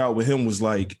 what stood out with him was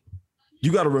like,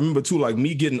 you got to remember too, like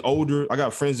me getting older. I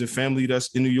got friends and family that's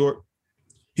in New York.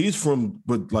 He's from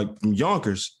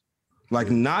Yonkers,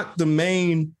 like not the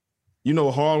main. You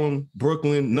know, Harlem,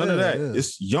 Brooklyn, none of that. Yeah.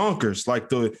 It's Yonkers, like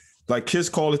kids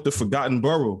call it the forgotten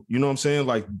borough. You know what I'm saying?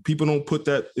 Like people don't put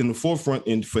that in the forefront,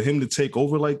 and for him to take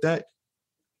over like that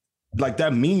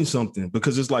means something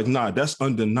because it's like, nah, that's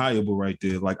undeniable right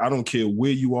there. Like I don't care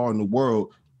where you are in the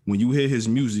world, when you hear his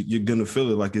music, you're gonna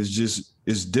feel it. Like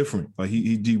it's different. Like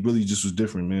he really just was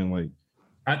different, man. Like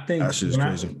I think that shit's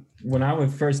crazy. When I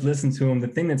would first listen to him, the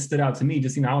thing that stood out to me,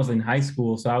 just I was in high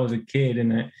school, so I was a kid,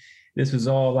 and this was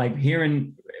all like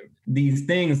hearing these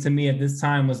things to me at this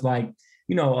time was like,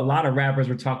 you know, a lot of rappers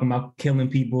were talking about killing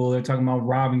people. They're talking about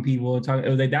robbing people.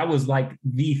 That was like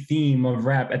the theme of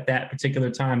rap at that particular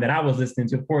time that I was listening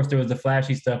to. Of course, there was the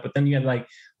flashy stuff, but then you had like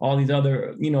all these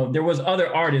other, you know, there was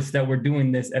other artists that were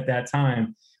doing this at that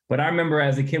time. But I remember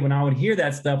as a kid, when I would hear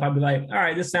that stuff, I'd be like, all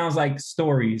right, this sounds like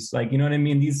stories. Like, you know what I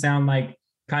mean? These sound like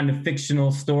kind of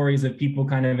fictional stories of people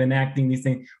kind of enacting these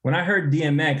things. When I heard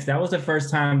DMX, that was the first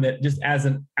time that just as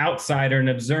an outsider, an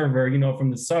observer, you know,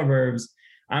 from the suburbs,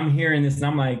 I'm hearing this and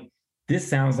I'm like, this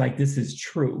sounds like this is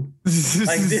true.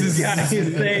 Like this guy is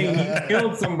saying he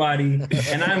killed somebody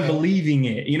and I'm believing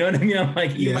it. You know what I mean? I'm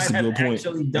like, he might have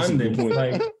actually done this.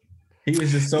 Like he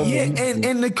was just so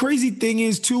and the crazy thing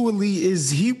is too, Ali,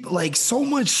 is he like so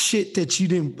much shit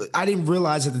that I didn't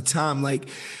realize at the time. Like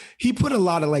he put a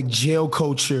lot of like jail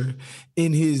culture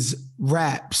in his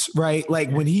raps, right? Like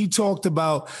when he talked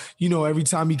about, you know, every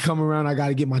time he come around, I got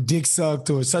to get my dick sucked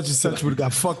or such and such would have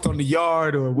got fucked on the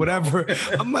yard or whatever.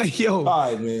 I'm like, yo,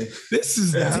 all right, man, this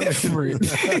is different.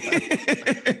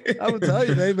 I would tell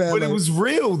you, man. But it was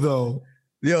real though.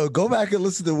 Yo, go back and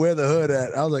listen to Where the Hood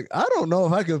At. I was like, I don't know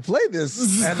if I can play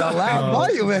this at a loud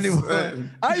volume anymore.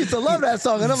 I used to love that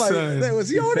song. And I'm like, was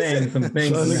he on this?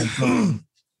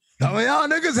 I mean, y'all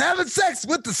niggas having sex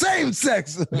with the same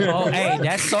sex. Oh, hey,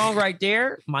 that song right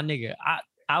there, my nigga.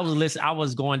 I was listening. I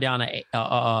was going down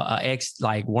a X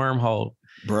like wormhole,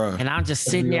 bro, and I'm just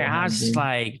sitting there. I was just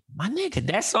like, my nigga,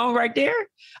 that song right there.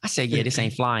 I said, yeah, this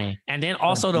ain't flying. And then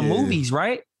also the movies,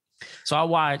 right? So I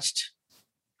watched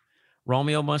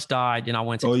Romeo Must Die. Then I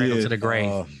went to Cradle to the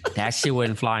Grave. That shit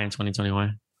wouldn't fly in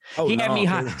 2021. He had me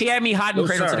hot in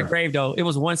Cradle to the Grave though. It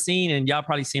was one scene, and y'all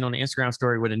probably seen on the Instagram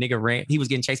story where the nigga ran. He was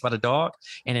getting chased by the dog,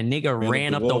 and a nigga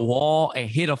ran up the wall and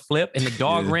hit a flip, and the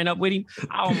dog ran up with him.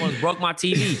 I almost broke my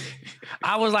TV.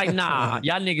 I was like, nah,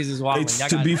 y'all niggas is wild.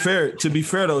 To be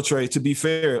fair though, Trey. To be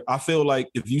fair, I feel like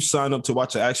if you sign up to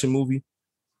watch an action movie,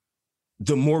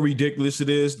 the more ridiculous it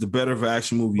is, the better of an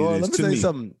action movie it is. Let me tell you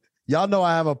something. Y'all know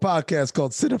I have a podcast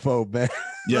called Cinephobe, man.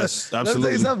 Yes, absolutely. Let me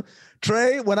tell you something.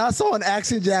 Trey, when I saw an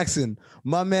Action Jackson,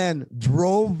 my man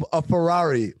drove a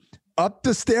Ferrari up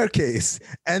the staircase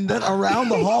and then around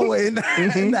the hallway in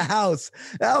the house.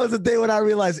 That was the day when I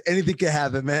realized anything can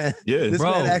happen, man. Yeah, this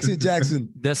man, Action Jackson.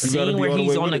 The scene where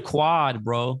he's on the quad,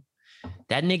 bro.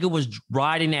 That nigga was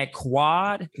riding that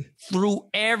quad through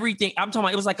everything. I'm talking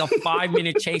about it was like a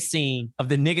 5-minute chase scene of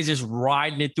the niggas just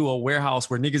riding it through a warehouse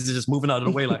where niggas are just moving out of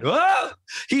the way like, oh,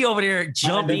 he over there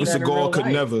jumping. Seagal could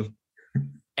never.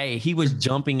 Hey, he was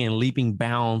jumping and leaping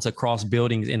bounds across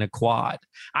buildings in a quad.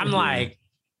 I'm like,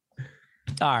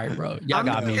 all right, bro. Y'all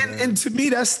got me. And to me,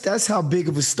 that's how big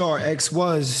of a star X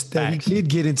was, that he did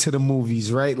get into the movies,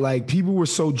 right? Like, people were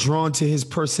so drawn to his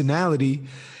personality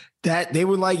that they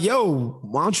were like, yo,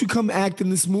 why don't you come act in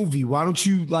this movie? Why don't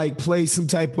you like play some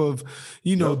type of,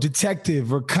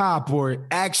 detective or cop or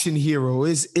action hero?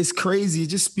 It's crazy. It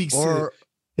just speaks to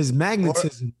his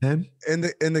magnetism, man.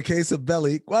 In the case of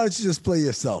Belly, why don't you just play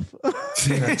yourself?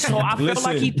 So I feel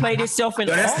like he played himself in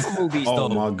all the movies, though. Oh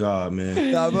my God,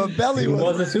 man. Nah, but Belly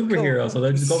was a superhero, so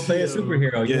let's just go play a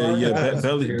superhero.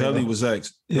 Belly was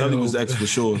X. Belly was X for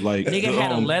sure. Like, nigga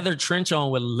had a leather trench on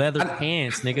with leather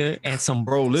pants, nigga, and some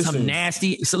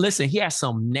nasty. So listen, he had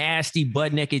some nasty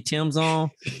butt naked Timbs on.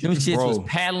 Them shits was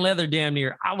patent leather, damn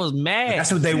near. I was mad.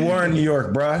 That's what they were in New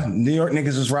York, bro. New York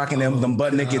niggas was rocking them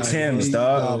butt naked Timbs,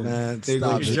 dog. Man,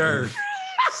 stop it.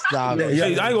 Stop it. Yeah, I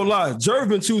ain't gonna lie. Jerv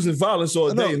been choosing violence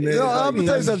all day, man. I'm gonna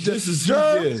tell you something.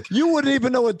 Jerv, you wouldn't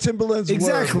even know what Timberlands were.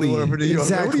 Exactly. What are you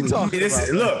talking about?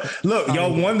 Look,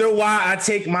 y'all wonder why I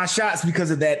take my shots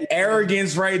because of that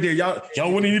arrogance right there. Y'all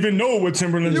wouldn't even know what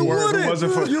Timberlands were if it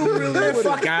wasn't for you. Really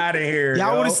fuck out of here.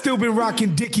 Y'all would have still been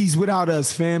rocking Dickies without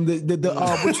us, fam.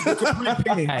 The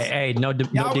capri pants. Hey, no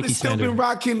y'all would have still been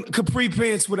rocking capri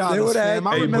pants without us, fam.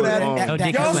 I remember that. No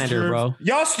Dickie slander, bro.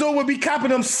 Y'all still would be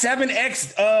copping them 7X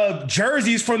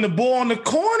jerseys from the bull on the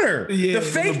corner. Yeah, the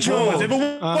fake joints. If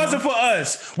it wasn't for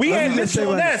us, we had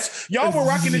Mitchell Ness. Y'all were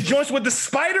rocking the joints with the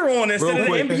spider on instead of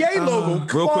the NBA logo.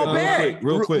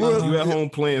 Real quick. You at home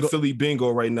playing Philly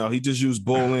bingo right now. He just used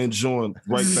bull and joint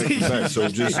right back to back. So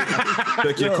just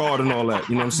check your card and all that.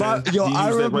 You know what I'm saying? Yo, I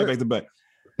remember that right back to back.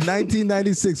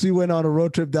 1996, we went on a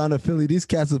road trip down to Philly. These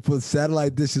cats would put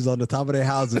satellite dishes on the top of their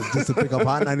houses just to pick up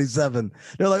Hot 97.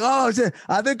 They're like, oh shit,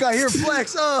 I think I hear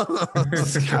Flex. Oh,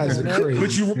 guys are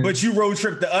crazy. But you road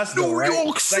trip to us though, right? New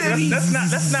York City.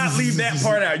 Let's not leave that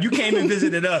part out. You came and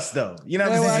visited us though. You know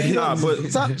what I'm saying?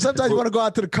 Sometimes you want to go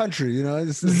out to the country. You know,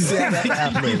 just see how that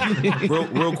happens.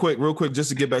 real quick, just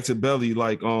to get back to Belly,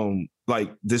 like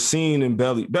the scene in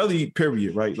Belly,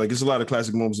 period, right? Like, it's a lot of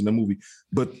classic moments in the movie,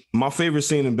 but my favorite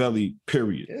scene in Belly,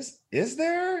 period. Is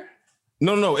there?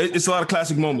 No, it's a lot of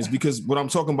classic moments, because what I'm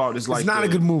talking about is like, it's not a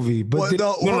good movie, but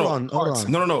hold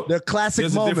on. No. They're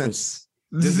classic moments.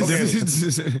 There's a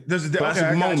difference.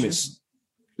 Classic moments.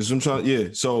 That's what I'm trying. Yeah.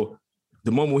 So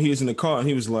the moment when he was in the car and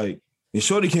he was like, and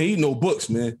Shorty can't eat no books,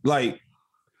 man. Like,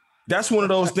 that's one of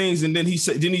those things. And then he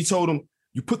told him,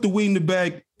 you put the weed in the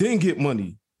bag, then get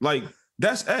money. Like,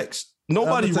 that's X.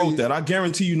 Nobody wrote that. I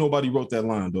guarantee you nobody wrote that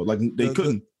line, though. Like, they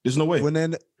couldn't. There's no way. When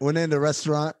in the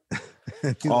restaurant.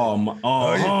 You gonna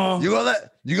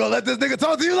let this nigga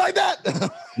talk to you like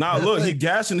that? Nah, look, he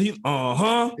gassing.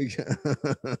 Ad-libbing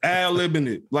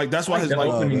it. Like, that's why his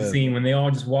opening scene when they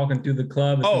all just walking through the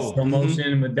club. It's slow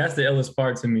motion, but that's the illest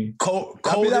part to me.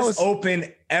 Coldest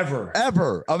open ever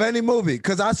of any movie,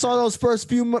 because I saw those first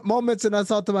few moments and I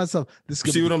thought to myself, "This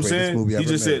could see be what I'm saying." He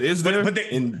just said, "Is there?"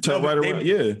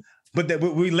 Yeah. But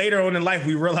we later on in life,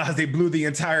 we realized they blew the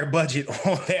entire budget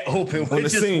on that open,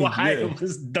 which is why it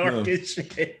was dark as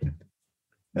shit.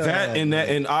 That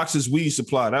and Ox's weed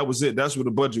supply. That was it. That's where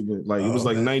the budget went. Like, it was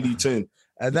like 90-10.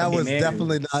 And that was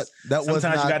definitely not.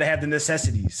 Sometimes you got to have the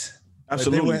necessities.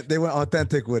 Absolutely. They went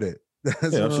authentic with it.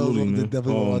 Absolutely. They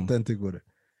definitely went authentic with it.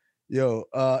 Yo,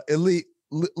 Elite,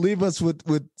 leave us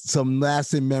with some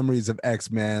lasting memories of X,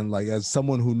 man. Like, as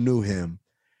someone who knew him,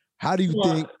 how do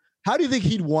you think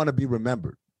he'd want to be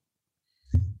remembered?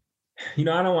 You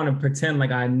know, I don't want to pretend like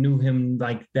I knew him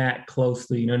like that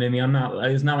closely. You know what I mean?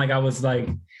 It's not like I was like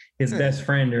his best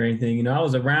friend or anything. You know, I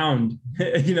was around,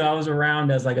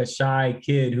 as like a shy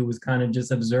kid who was kind of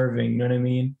just observing, you know what I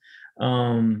mean?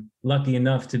 Lucky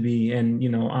enough to be, and,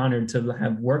 honored to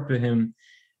have worked with him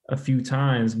a few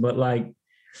times, but like,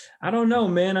 I don't know,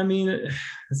 man. I mean,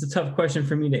 it's a tough question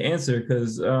for me to answer,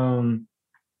 because,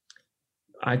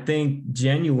 I think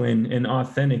genuine and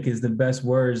authentic is the best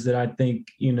words that I think,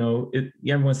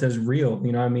 everyone says real,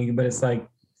 you know what I mean? But it's like,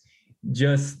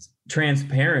 just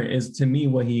transparent is to me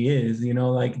what he is,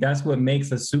 like that's what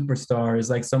makes a superstar, is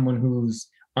like someone who's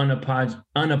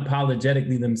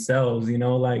unapologetically themselves,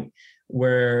 like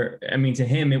where, I mean, to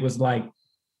him, it was like,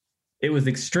 it was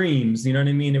extremes, you know what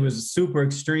I mean? It was super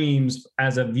extremes.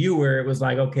 As a viewer, it was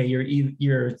like, okay, you're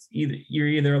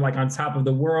either like on top of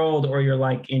the world, or you're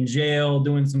like in jail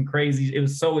doing some crazy. It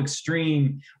was so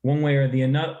extreme one way or the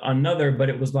another, but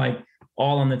it was like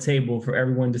all on the table for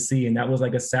everyone to see. And that was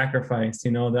like a sacrifice,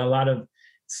 you know, that a lot of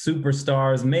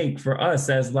superstars make for us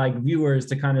as like viewers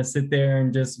to kind of sit there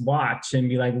and just watch and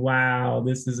be like, wow,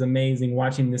 this is amazing.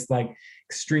 Watching this like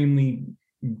extremely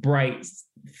bright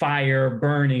fire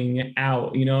burning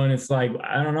out, you know, and it's like,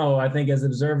 I don't know. I think as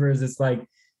observers, it's like,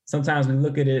 sometimes we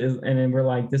look at it and then we're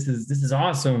like, this is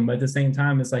awesome. But at the same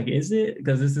time, it's like, is it?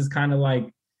 Because this is kind of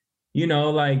like, you know,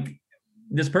 like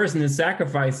this person is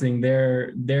sacrificing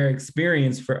their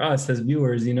experience for us as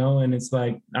viewers, you know? And it's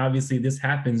like, obviously this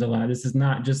happens a lot. This is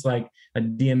not just like a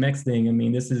DMX thing. I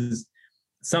mean, this is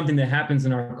something that happens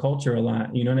in our culture a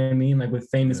lot. You know what I mean? Like with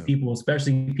famous people,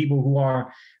 especially people who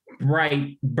are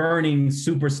bright, burning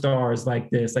superstars like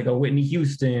this, like a Whitney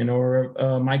Houston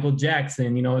or Michael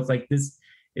Jackson, you know, it's like this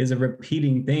is a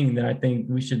repeating thing that I think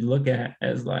we should look at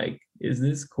as like, is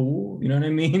this cool? You know what I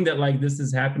mean? That like this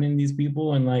is happening to these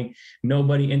people and like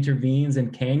nobody intervenes.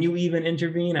 And can you even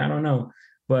intervene? I don't know.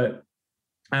 But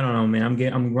I don't know, man.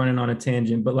 I'm running on a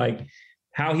tangent. But like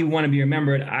how he want to be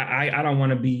remembered, I don't want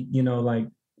to be, you know, like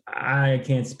I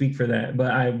can't speak for that.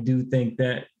 But I do think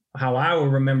that how I will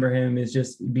remember him is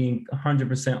just being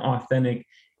 100% authentic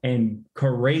and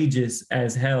courageous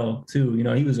as hell too. You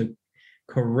know, he was a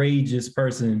courageous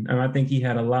person. And I think he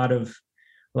had a lot of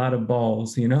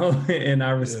balls, you know, and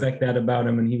I respect that about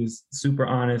him. And he was super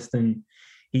honest and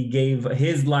he gave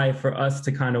his life for us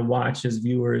to kind of watch as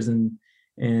viewers. And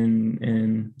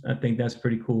I think that's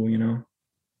pretty cool, you know?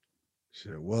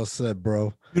 Shit, well said,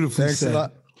 bro. Beautiful. Thanks a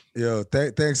lot. Yo,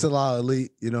 thanks a lot,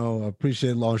 Elite. You know, I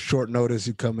appreciate on short notice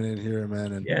you coming in here,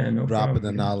 man, and dropping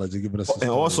the knowledge and giving us. And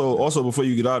also before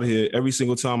you get out of here, every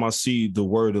single time I see the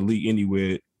word Elite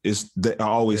anywhere, it's that I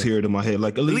always hear it in my head,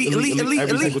 like elite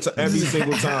every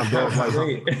single time, bro. Like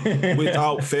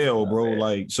without fail, bro.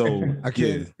 Like so, I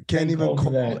can't even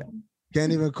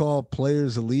call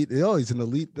players elite. Oh, he's an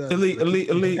elite. Elite.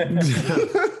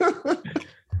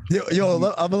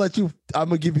 Yo, I'm gonna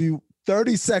give you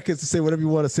 30 seconds to say whatever you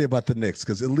want to say about the Knicks,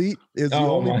 because Elite is the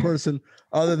only person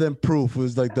other than Proof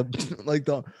who's like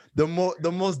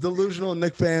the most delusional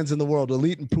Knicks fans in the world.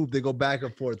 Elite and Proof, they go back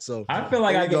and forth. So I feel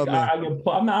like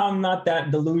I'm not that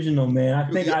delusional, man. I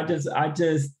think I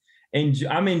just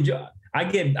enjoy. I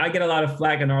get a lot of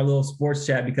flack in our little sports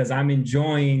chat because I'm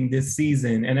enjoying this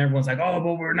season, and everyone's like, "Oh,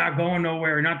 but we're not going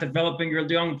nowhere. We're not developing your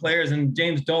young players." And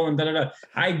James Dolan, da da da.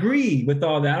 I agree with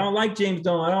all that. I don't like James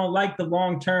Dolan. I don't like the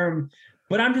long term,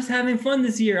 but I'm just having fun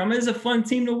this year. It's a fun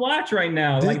team to watch right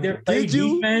now. Like they're playing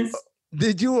defense.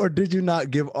 Did you or did you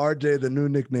not give RJ the new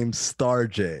nickname Star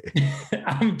J?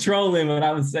 I'm trolling when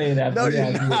I was saying that. No,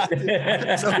 you're not.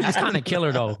 It's kind of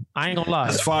killer though. I ain't gonna lie.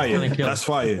 That's fire. That's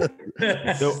fire.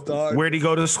 Where'd he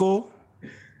go to school?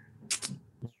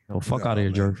 Oh, fuck out of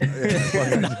here, George.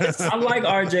 I like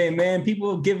RJ, man.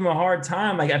 People give him a hard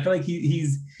time. Like I feel like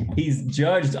he's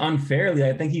judged unfairly.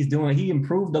 I think he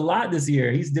improved a lot this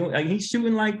year. He's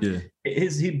shooting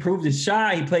he improved his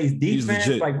shot. He plays defense.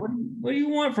 Like what do you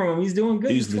want from him? He's doing good.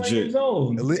 He's 20 legit. years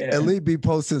old. Elite be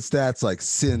posting stats like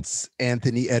since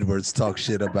Anthony Edwards talk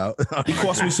shit about. He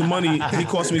cost me some money. He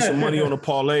cost me some money on a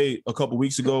parlay a couple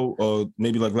weeks ago,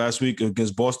 maybe like last week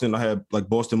against Boston. I had like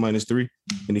Boston -3,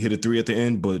 and he hit a 3 at the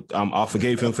end. But I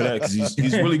forgave him for that because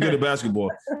he's really good at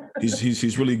basketball.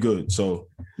 He's really good. So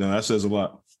no, that says a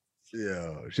lot.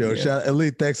 Shout out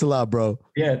Elite. Thanks a lot, bro.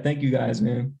 Yeah, thank you guys,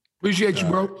 man. Appreciate you,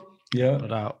 bro. Yeah. No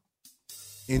doubt.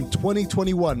 In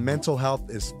 2021, mental health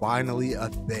is finally a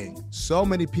thing. So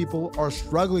many people are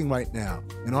struggling right now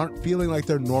and aren't feeling like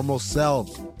their normal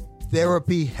selves.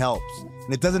 Therapy helps,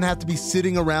 and it doesn't have to be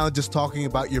sitting around just talking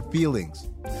about your feelings.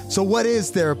 So what is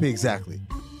therapy exactly?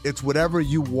 It's whatever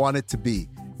you want it to be.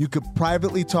 You could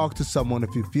privately talk to someone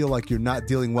if you feel like you're not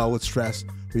dealing well with stress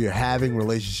or you're having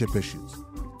relationship issues.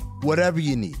 Whatever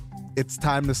you need, it's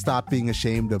time to stop being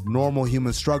ashamed of normal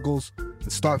human struggles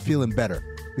and start feeling better,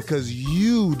 because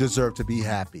you deserve to be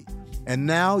happy. And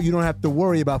now you don't have to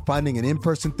worry about finding an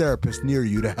in-person therapist near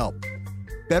you to help.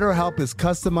 BetterHelp is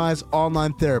customized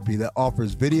online therapy that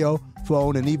offers video,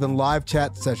 phone, and even live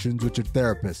chat sessions with your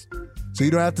therapist. So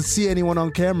you don't have to see anyone on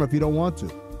camera if you don't want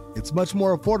to. It's much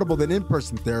more affordable than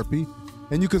in-person therapy,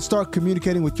 and you can start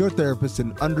communicating with your therapist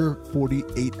in under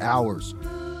 48 hours.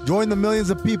 Join the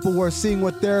millions of people who are seeing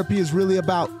what therapy is really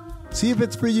about. See if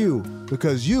it's for you,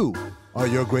 because you are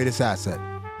your greatest asset.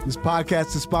 This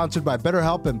podcast is sponsored by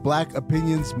BetterHelp, and Black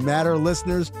Opinions Matter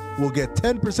listeners will get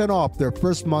 10% off their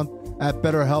first month at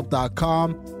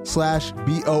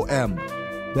BetterHelp.com/BOM.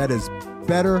 That is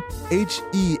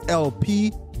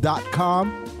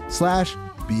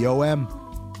BetterHelp.com/BOM.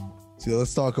 So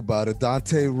let's talk about it.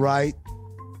 Daunte Wright,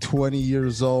 20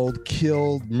 years old,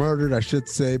 murdered, I should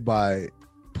say, by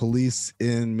police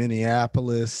in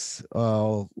Minneapolis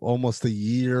almost a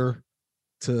year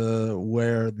to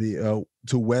where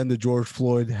to when the George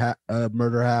Floyd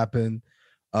murder happened.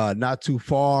 Not too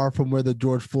far from where the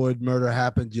George Floyd murder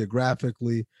happened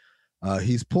geographically.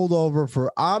 He's pulled over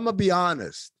for, I'm gonna be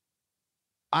honest,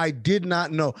 I did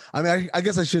not know. I mean, I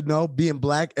guess I should know. Being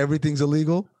black, everything's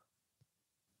illegal.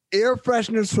 Air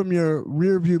fresheners from your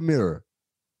rear view mirror,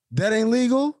 that ain't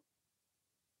legal?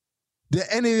 Did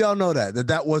any of y'all know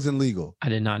that wasn't legal? I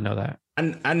did not know that.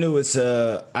 I knew it's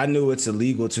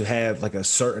illegal to have like a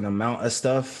certain amount of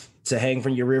stuff to hang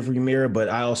from your rearview mirror, but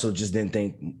I also just didn't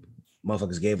think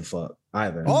motherfuckers gave a fuck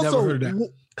either. Also,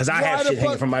 because I have shit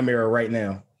hanging from my mirror right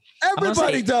now.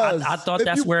 Everybody does. I thought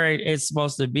that's where it's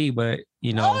supposed to be, but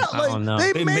I don't know.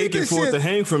 They make it for it to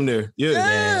hang from there.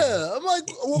 Yeah. I'm like,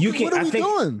 what are we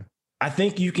doing? I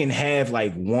think you can have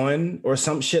like one or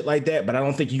some shit like that, but I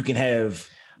don't think you can have.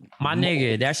 My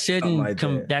nigga, that shouldn't like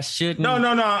come. That shouldn't. No.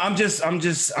 I'm just saying.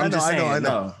 I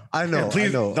know. Yeah,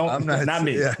 please don't. I'm not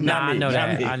me. Yeah. Nah, I know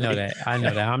that. I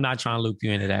know that. I'm not trying to loop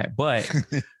you into that, but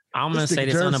I'm gonna say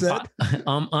this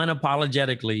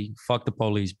unapologetically. Fuck the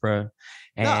police, bro.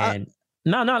 And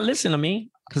no, listen to me,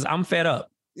 because I'm fed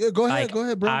up. Yeah, go ahead,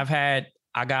 bro. I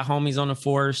got homies on the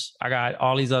force. I got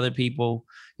all these other people.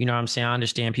 You know what I'm saying? I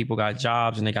understand people got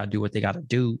jobs and they got to do what they got to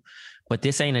do. But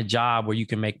this ain't a job where you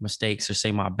can make mistakes or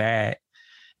say my bad.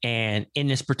 And in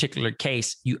this particular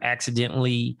case, you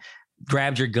accidentally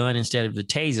grabbed your gun instead of the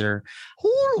taser.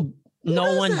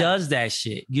 No one does that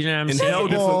shit. You know what I'm saying?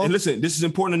 Held it for, and listen, this is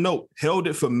important to note. Held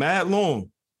it for mad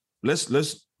long. Let's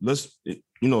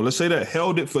say that.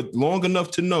 Held it for long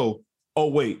enough to know, oh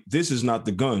wait, this is not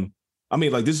the gun. I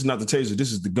mean, like, this is not the taser.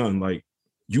 This is the gun. Like,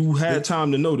 you had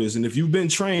time to know this. And if you've been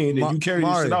trained and you carry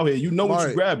this shit out here, you know what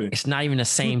you're grabbing. It's not even the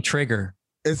same trigger.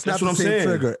 It's not the same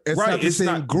trigger. It's not the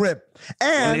same grip.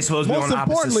 And they're supposed to be on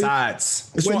opposite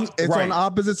sides. It's on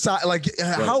opposite sides. Like,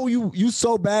 how you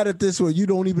so bad at this where you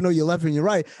don't even know your left and your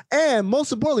right. And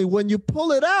most importantly, when you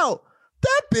pull it out,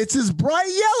 that bitch is bright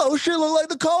yellow. Shit look like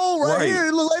the coal right here.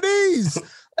 It look like these.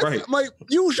 Right. Like,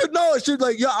 you should know. It should,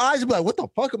 like, your eyes be like, what the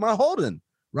fuck am I holding?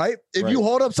 Right? If you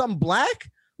hold up something black,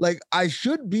 like, I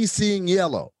should be seeing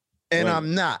yellow, and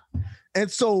I'm not. And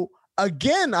so,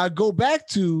 again, I go back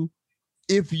to,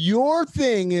 if your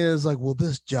thing is like, well,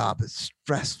 this job is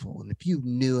stressful, and if you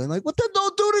knew, and like, well, then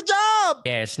don't do the job.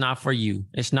 Yeah, it's not for you.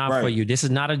 It's not for you. This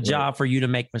is not a job for you to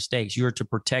make mistakes. You are to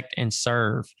protect and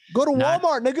serve. Go to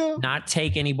Walmart, nigga. Not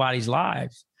take anybody's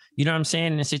lives. You know what I'm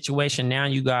saying? In a situation now,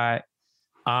 you got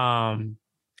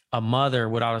a mother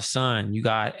without a son. You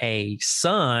got a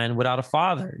son without a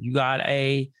father. You got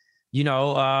I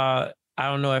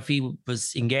don't know if he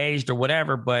was engaged or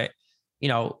whatever, but,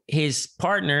 his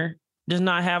partner does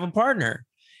not have a partner.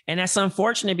 And that's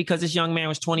unfortunate, because this young man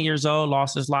was 20 years old,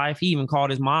 lost his life. He even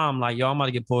called his mom like, yo, I'm about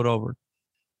to get pulled over.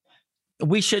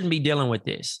 We shouldn't be dealing with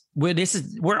this.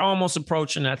 We're almost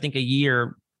approaching, I think, a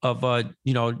year of,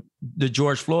 the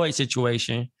George Floyd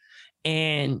situation.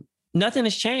 And nothing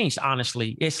has changed,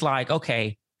 honestly. It's like,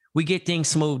 okay, we get things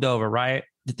smoothed over, right?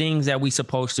 The things that we're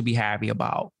supposed to be happy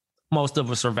about. Most of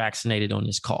us are vaccinated on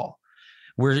this call.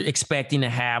 We're expecting to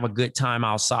have a good time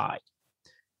outside.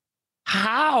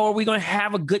 How are we going to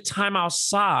have a good time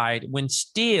outside when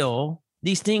still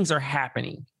these things are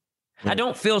happening? I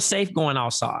don't feel safe going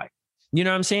outside. You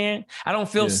know what I'm saying? I don't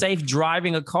feel safe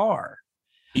driving a car.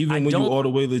 Even when you all the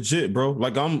way legit, bro.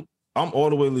 Like, I'm all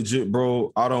the way legit,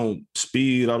 bro. I don't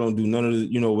speed. I don't do none of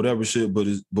the, whatever shit. But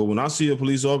when I see a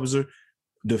police officer,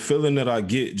 the feeling that I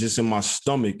get just in my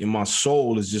stomach, in my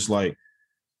soul, is just like,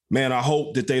 man, I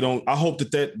hope that they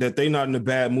not in a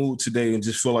bad mood today and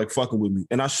just feel like fucking with me.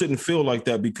 And I shouldn't feel like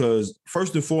that, because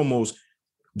first and foremost,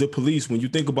 the police, when you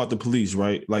think about the police,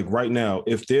 right? Like right now,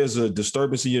 if there's a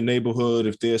disturbance in your neighborhood,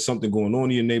 if there's something going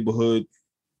on in your neighborhood,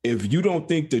 if you don't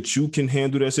think that you can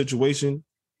handle that situation,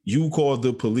 you call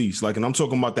the police. Like, and I'm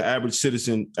talking about the average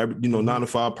citizen, 9 to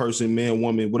 5 person, man,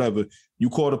 woman, whatever. You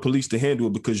call the police to handle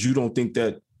it because you don't think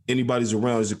that anybody's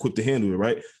around is equipped to handle it,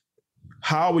 right?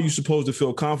 How are you supposed to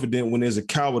feel confident when there's a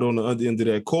coward on the other end of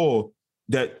that call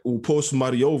that will pull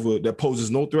somebody over that poses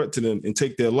no threat to them and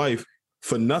take their life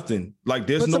for nothing? Like,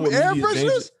 there's no immediate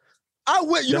danger. I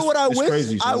wish. You know what I wish?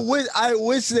 Crazy, I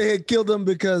wish they had killed him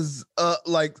because,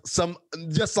 like,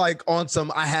 on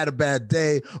some, I had a bad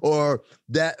day, or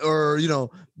that, or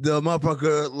the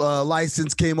motherfucker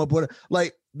license came up with,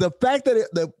 like, the fact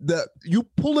that the you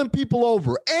pulling people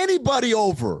over, anybody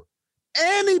over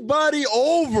an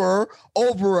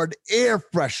air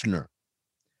freshener,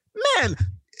 man.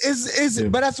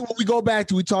 But that's what we go back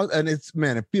to. We talk, and it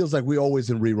feels like we always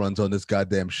in reruns on this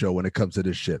goddamn show when it comes to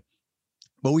this shit.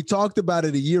 But we talked about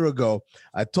it a year ago.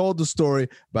 I told the story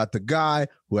about the guy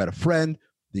who had a friend.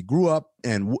 He grew up,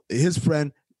 and his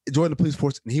friend joined the police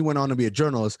force, and he went on to be a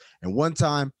journalist. And one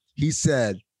time he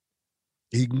said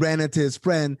he ran into his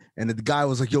friend, and the guy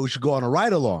was like, yo, we should go on a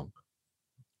ride-along.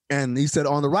 And he said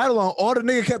on the ride-along, all the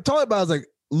nigga kept talking about was like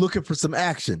looking for some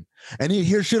action. And he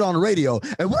hear shit on the radio,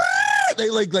 and they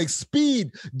like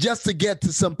speed just to get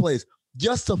to some place,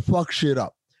 just to fuck shit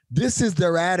up. This is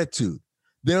their attitude.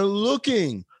 They're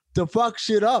looking to fuck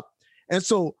shit up. And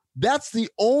so that's the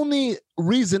only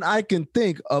reason I can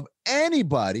think of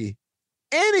anybody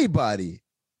getting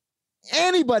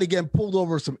pulled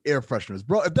over some air fresheners.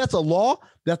 Bro, if that's a law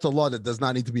that does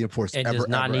not need to be enforced. It does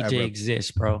not need to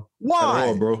exist, bro. Why?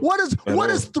 All, bro. What is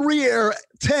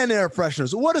 10 air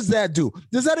fresheners? What does that do?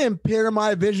 Does that impair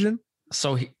my vision?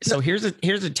 So here's a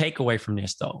takeaway from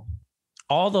this, though.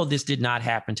 Although this did not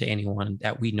happen to anyone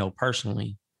that we know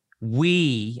personally,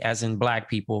 we, as in Black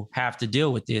people, have to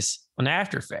deal with this on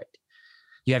after effect.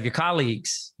 You have your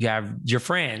colleagues, you have your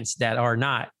friends that are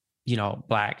not,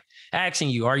 Black,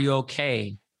 asking you, are you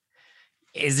okay?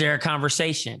 Is there a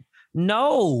conversation?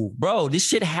 No, bro, this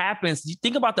shit happens. You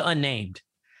think about the unnamed,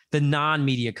 the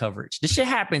non-media coverage. This shit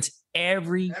happens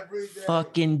every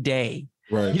fucking day.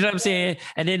 Right. You know what I'm saying?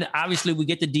 And then obviously we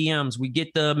get the DMs, we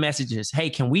get the messages.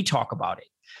 Hey, can we talk about it?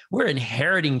 We're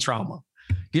inheriting trauma.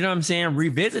 You know what I'm saying?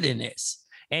 Revisiting this.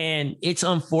 And it's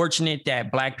unfortunate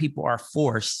that Black people are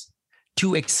forced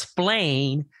to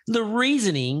explain the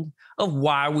reasoning of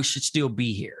why we should still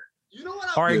be here. You know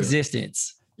what? Our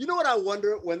existence. You know what I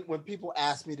wonder when people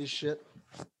ask me this shit?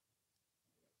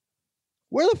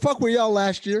 Where the fuck were y'all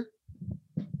last year?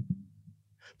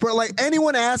 For like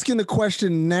anyone asking the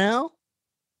question now,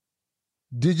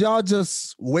 did y'all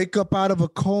just wake up out of a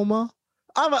coma?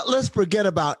 Let's forget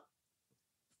about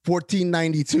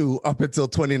 1492 up until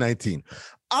 2019.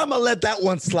 I'm going to let that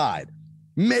one slide.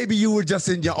 Maybe you were just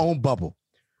in your own bubble.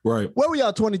 Right. Where were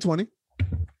y'all 2020?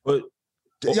 But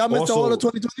y'all missed all of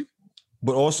 2020?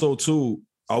 But also, too,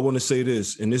 I want to say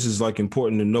this, and this is like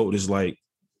important to note, is like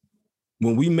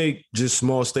when we make just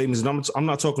small statements, and I'm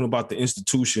not talking about the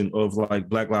institution of like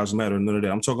Black Lives Matter, none of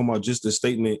that. I'm talking about just the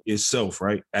statement itself,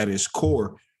 right? At its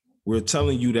core, we're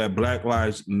telling you that Black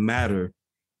Lives Matter.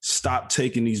 Stop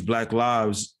taking these Black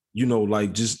lives,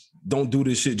 like just don't do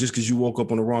this shit just because you woke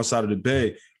up on the wrong side of the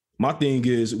bed. My thing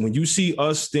is when you see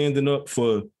us standing up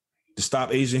to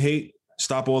stop Asian hate,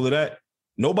 stop all of that,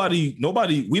 nobody,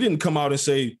 we didn't come out and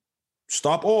say,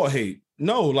 stop all hate.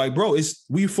 No, like, bro,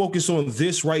 we focus on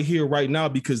this right here, right now,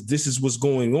 because this is what's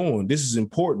going on. This is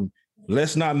important.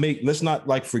 Let's not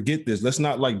like forget this. Let's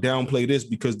not like downplay this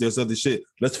because there's other shit.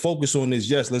 Let's focus on this.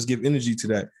 Yes, let's give energy to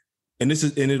that. And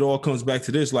it all comes back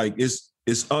to this. Like it's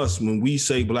us when we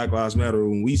say Black Lives Matter,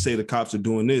 when we say the cops are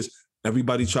doing this,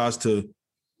 everybody tries to,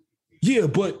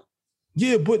 but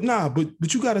you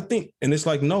got to think. And it's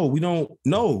like, no, we don't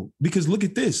know because look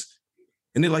at this.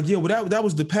 And they're like, well, that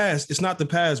was the past. It's not the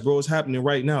past, bro. It's happening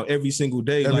right now, every single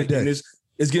day. Every day. And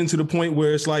it's getting to the point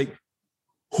where it's like,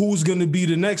 who's going to be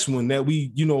the next one that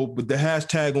we, with the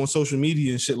hashtag on social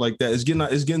media and shit like that.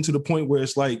 It's getting to the point where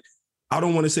it's like, I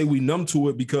don't want to say we numb to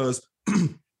it because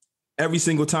every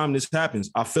single time this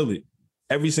happens, I feel it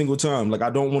every single time. Like, I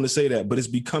don't want to say that, but it's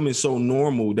becoming so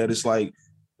normal that it's like,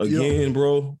 again,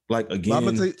 bro, like again. I'm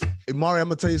going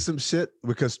to tell you some shit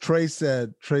because Trey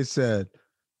said,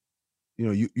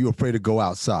 you're afraid to go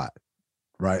outside,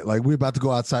 right? Like we're about to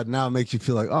go outside now. It makes you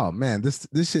feel like, oh man, this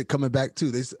shit coming back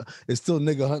too. It's still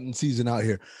nigga hunting season out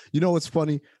here. You know what's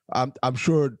funny? I'm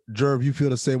sure Jerv, you feel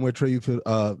the same way. Trey, you feel,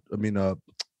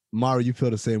 Mari, you feel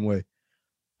the same way.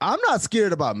 I'm not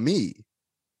scared about me.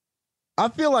 I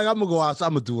feel like I'm gonna go outside.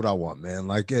 I'm gonna do what I want, man.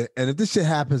 Like, and if this shit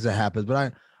happens, it happens.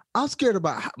 But I'm scared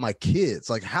about my kids.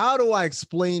 Like, how do I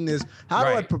explain this? How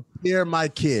do I prepare my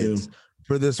kids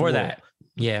for this? For that.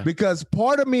 Yeah. Because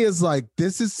part of me is like,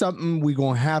 this is something we're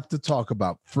going to have to talk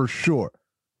about for sure.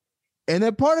 And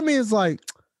then part of me is like,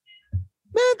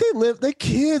 man, they're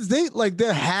kids.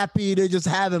 They're happy. They're just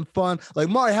having fun. Like,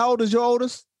 Mari, how old is your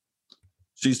oldest?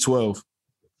 She's 12.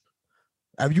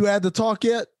 Have you had the talk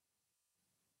yet?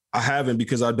 I haven't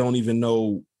because I don't even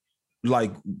know.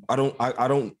 Like, I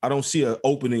don't see an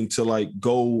opening to like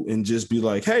go and just be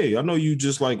like, hey, I know you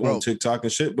just like on TikTok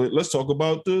and shit, but let's talk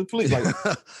about the police. Like,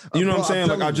 you know what I'm saying?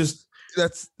 Like, I just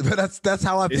that's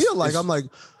how I feel. Like, I'm like,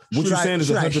 what you're saying is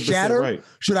 100% right.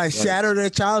 Should I shatter their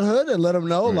childhood and let them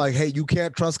know, like, hey, you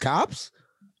can't trust cops,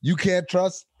 you can't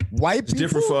trust white people? It's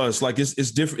different for us. Like,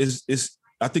 it's different. It's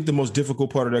I think the most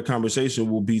difficult part of that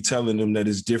conversation will be telling them that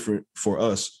it's different for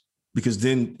us. Because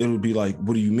then it would be like,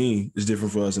 what do you mean it's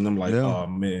different for us? And I'm like, oh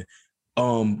man.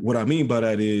 What I mean by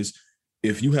that is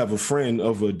if you have a friend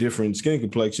of a different skin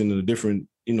complexion and a different,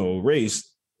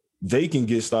 race, they can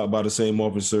get stopped by the same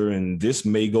officer, and this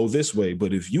may go this way.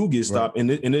 But if you get stopped,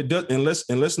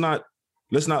 let's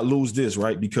not lose this,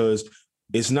 right? Because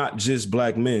it's not just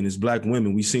black men, it's black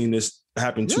women. We've seen this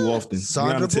happen too often.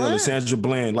 Breonna Taylor, Sandra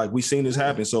Bland, like we've seen this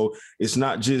happen. So it's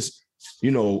not just,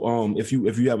 if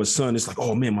you have a son, it's like,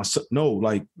 oh man, my son. No,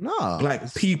 like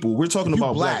black people. We're talking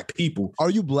about black people. Are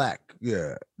you black?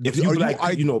 Yeah. If you black,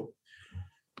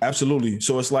 absolutely.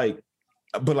 So it's like,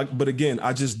 but again,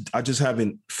 I just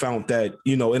haven't found that,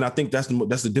 and I think that's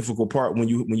the difficult part when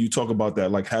you talk about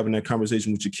that, like having that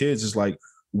conversation with your kids. Is like,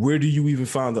 where do you even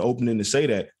find the opening to say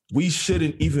that? We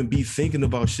shouldn't even be thinking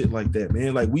about shit like that,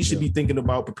 man. Like we should be thinking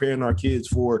about preparing our kids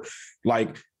for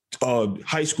like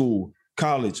high school,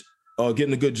 college,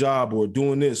 getting a good job, or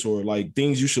doing this, or like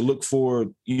things you should look for,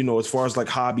 as far as like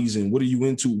hobbies and what are you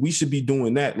into. We should be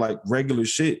doing that, like regular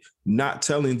shit, not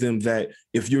telling them that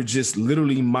if you're just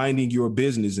literally minding your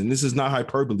business, and this is not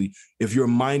hyperbole, if you're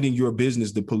minding your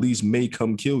business, the police may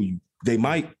come kill you. It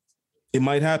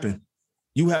might happen.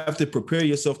 You have to prepare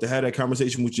yourself to have that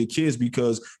conversation with your kids,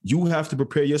 because you have to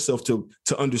prepare yourself to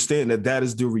understand that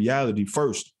is the reality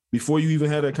first, before you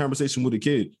even have that conversation with a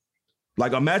kid.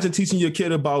 Like imagine teaching your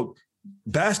kid about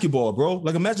basketball, bro.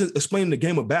 Like imagine explaining the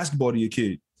game of basketball to your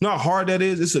kid. You know how hard that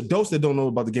is? It's adults that don't know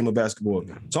about the game of basketball.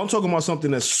 So I'm talking about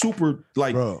something that's super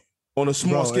like on a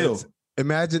small scale.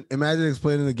 Imagine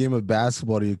explaining the game of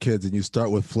basketball to your kids and you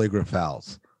start with flagrant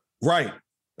fouls. Right.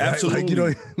 Absolutely.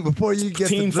 Like, before you get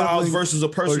team fouls versus a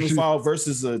personal foul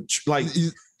versus and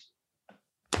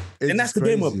that's the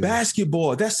game of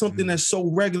basketball. That's something that's so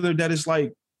regular that it's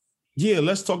like, yeah,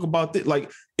 let's talk about this.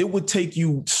 Like it would take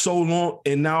you so long,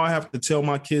 and now I have to tell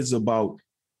my kids about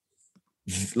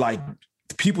like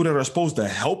people that are supposed to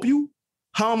help you.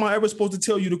 How am I ever supposed to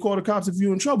tell you to call the cops if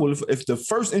you're in trouble? If the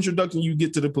first introduction you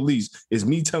get to the police is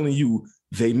me telling you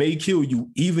they may kill you,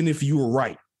 even if you were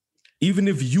right. Even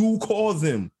if you call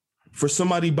them for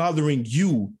somebody bothering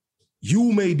you,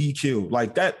 you may be killed.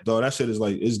 Like that, though. That shit is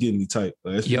like, it's getting me tight.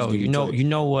 Like, you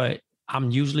know what? I'm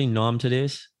usually numb to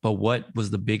this, but what was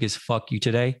the biggest fuck you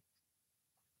today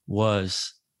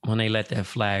was when they let that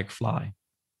flag fly.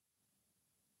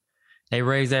 They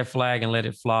raised that flag and let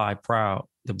it fly proud.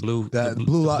 The blue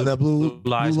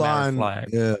lives matter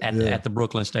flag at the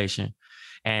Brooklyn station,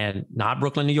 and not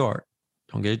Brooklyn, New York.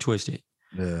 Don't get it twisted.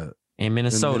 Yeah. In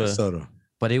Minnesota.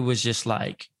 But it was just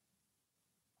like,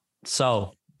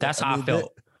 so that's how I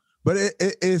felt. But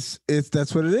it's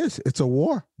that's what it is. It's a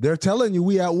war. They're telling you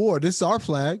we at war. This is our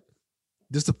flag.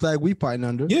 This is the flag we fighting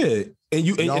under. Yeah,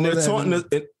 and they're taunting us.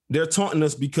 And they're taunting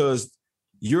us because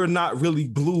you're not really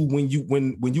blue when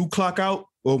you clock out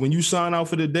or when you sign out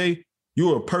for the day.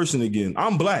 You're a person again.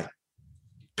 I'm black.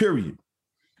 Period.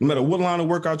 No matter what line of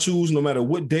work I choose, no matter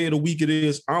what day of the week it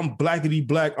is, I'm blackity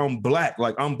black. I'm black.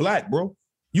 Like I'm black, bro.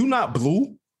 You not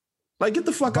blue. Like get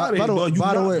the fuck out of here, bro. You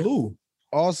not blue.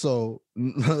 Also,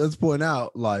 let's point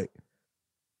out, like,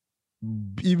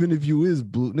 even if you is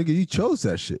blue, nigga, you chose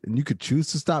that shit, and you could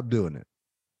choose to stop doing it.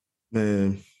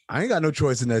 Man, I ain't got no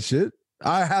choice in that shit.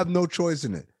 I have no choice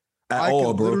in it. I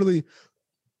can literally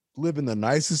live in the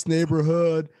nicest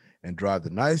neighborhood and drive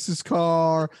the nicest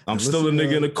car. I'm still a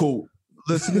nigga in a coupe.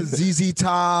 Listen to ZZ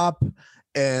Top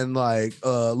and like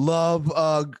love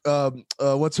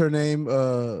what's her name?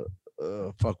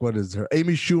 What is her?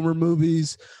 Amy Schumer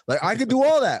movies. Like I could do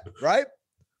all that, right?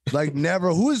 Like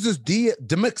never. Who is this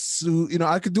DMX?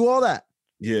 I could do all that.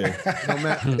 Yeah,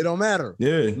 it don't matter.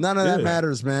 Yeah, none of that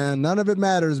matters, man. None of it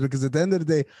matters because at the end of the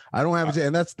day, I don't have it.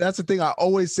 And that's the thing I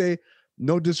always say.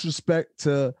 No disrespect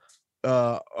to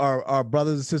our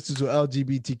brothers and sisters who are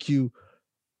LGBTQ,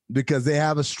 because they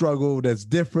have a struggle that's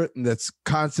different and that's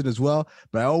constant as well.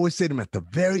 But I always say to them, at the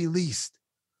very least,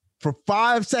 for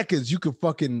 5 seconds, you could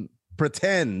fucking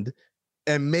pretend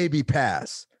and maybe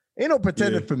pass. Ain't no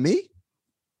pretending for me.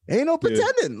 Ain't no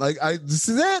pretending. Like this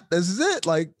is it.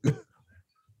 Like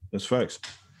that's facts.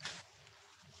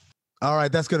 All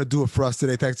right, that's gonna do it for us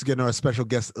today. Thanks again to our special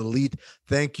guest, Elite.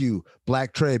 Thank you,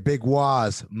 Black Trey, Big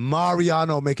Waz,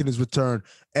 Mariano making his return,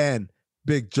 and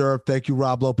Big Jerv. Thank you,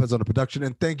 Rob Lopez on the production.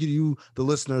 And thank you to you, the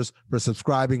listeners, for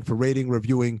subscribing, for rating,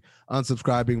 reviewing,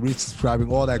 unsubscribing,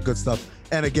 resubscribing, all that good stuff.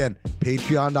 And again,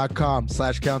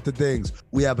 patreon.com/countthethings.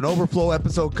 We have an overflow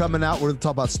episode coming out. We're going to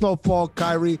talk about Snowfall,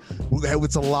 Kyrie.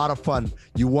 It's a lot of fun.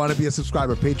 You want to be a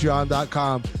subscriber,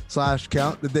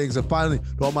 patreon.com/countthethings. And finally,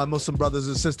 to all my Muslim brothers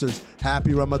and sisters,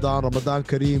 happy Ramadan, Ramadan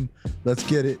Kareem. Let's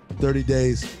get it. 30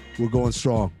 days. We're going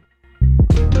strong.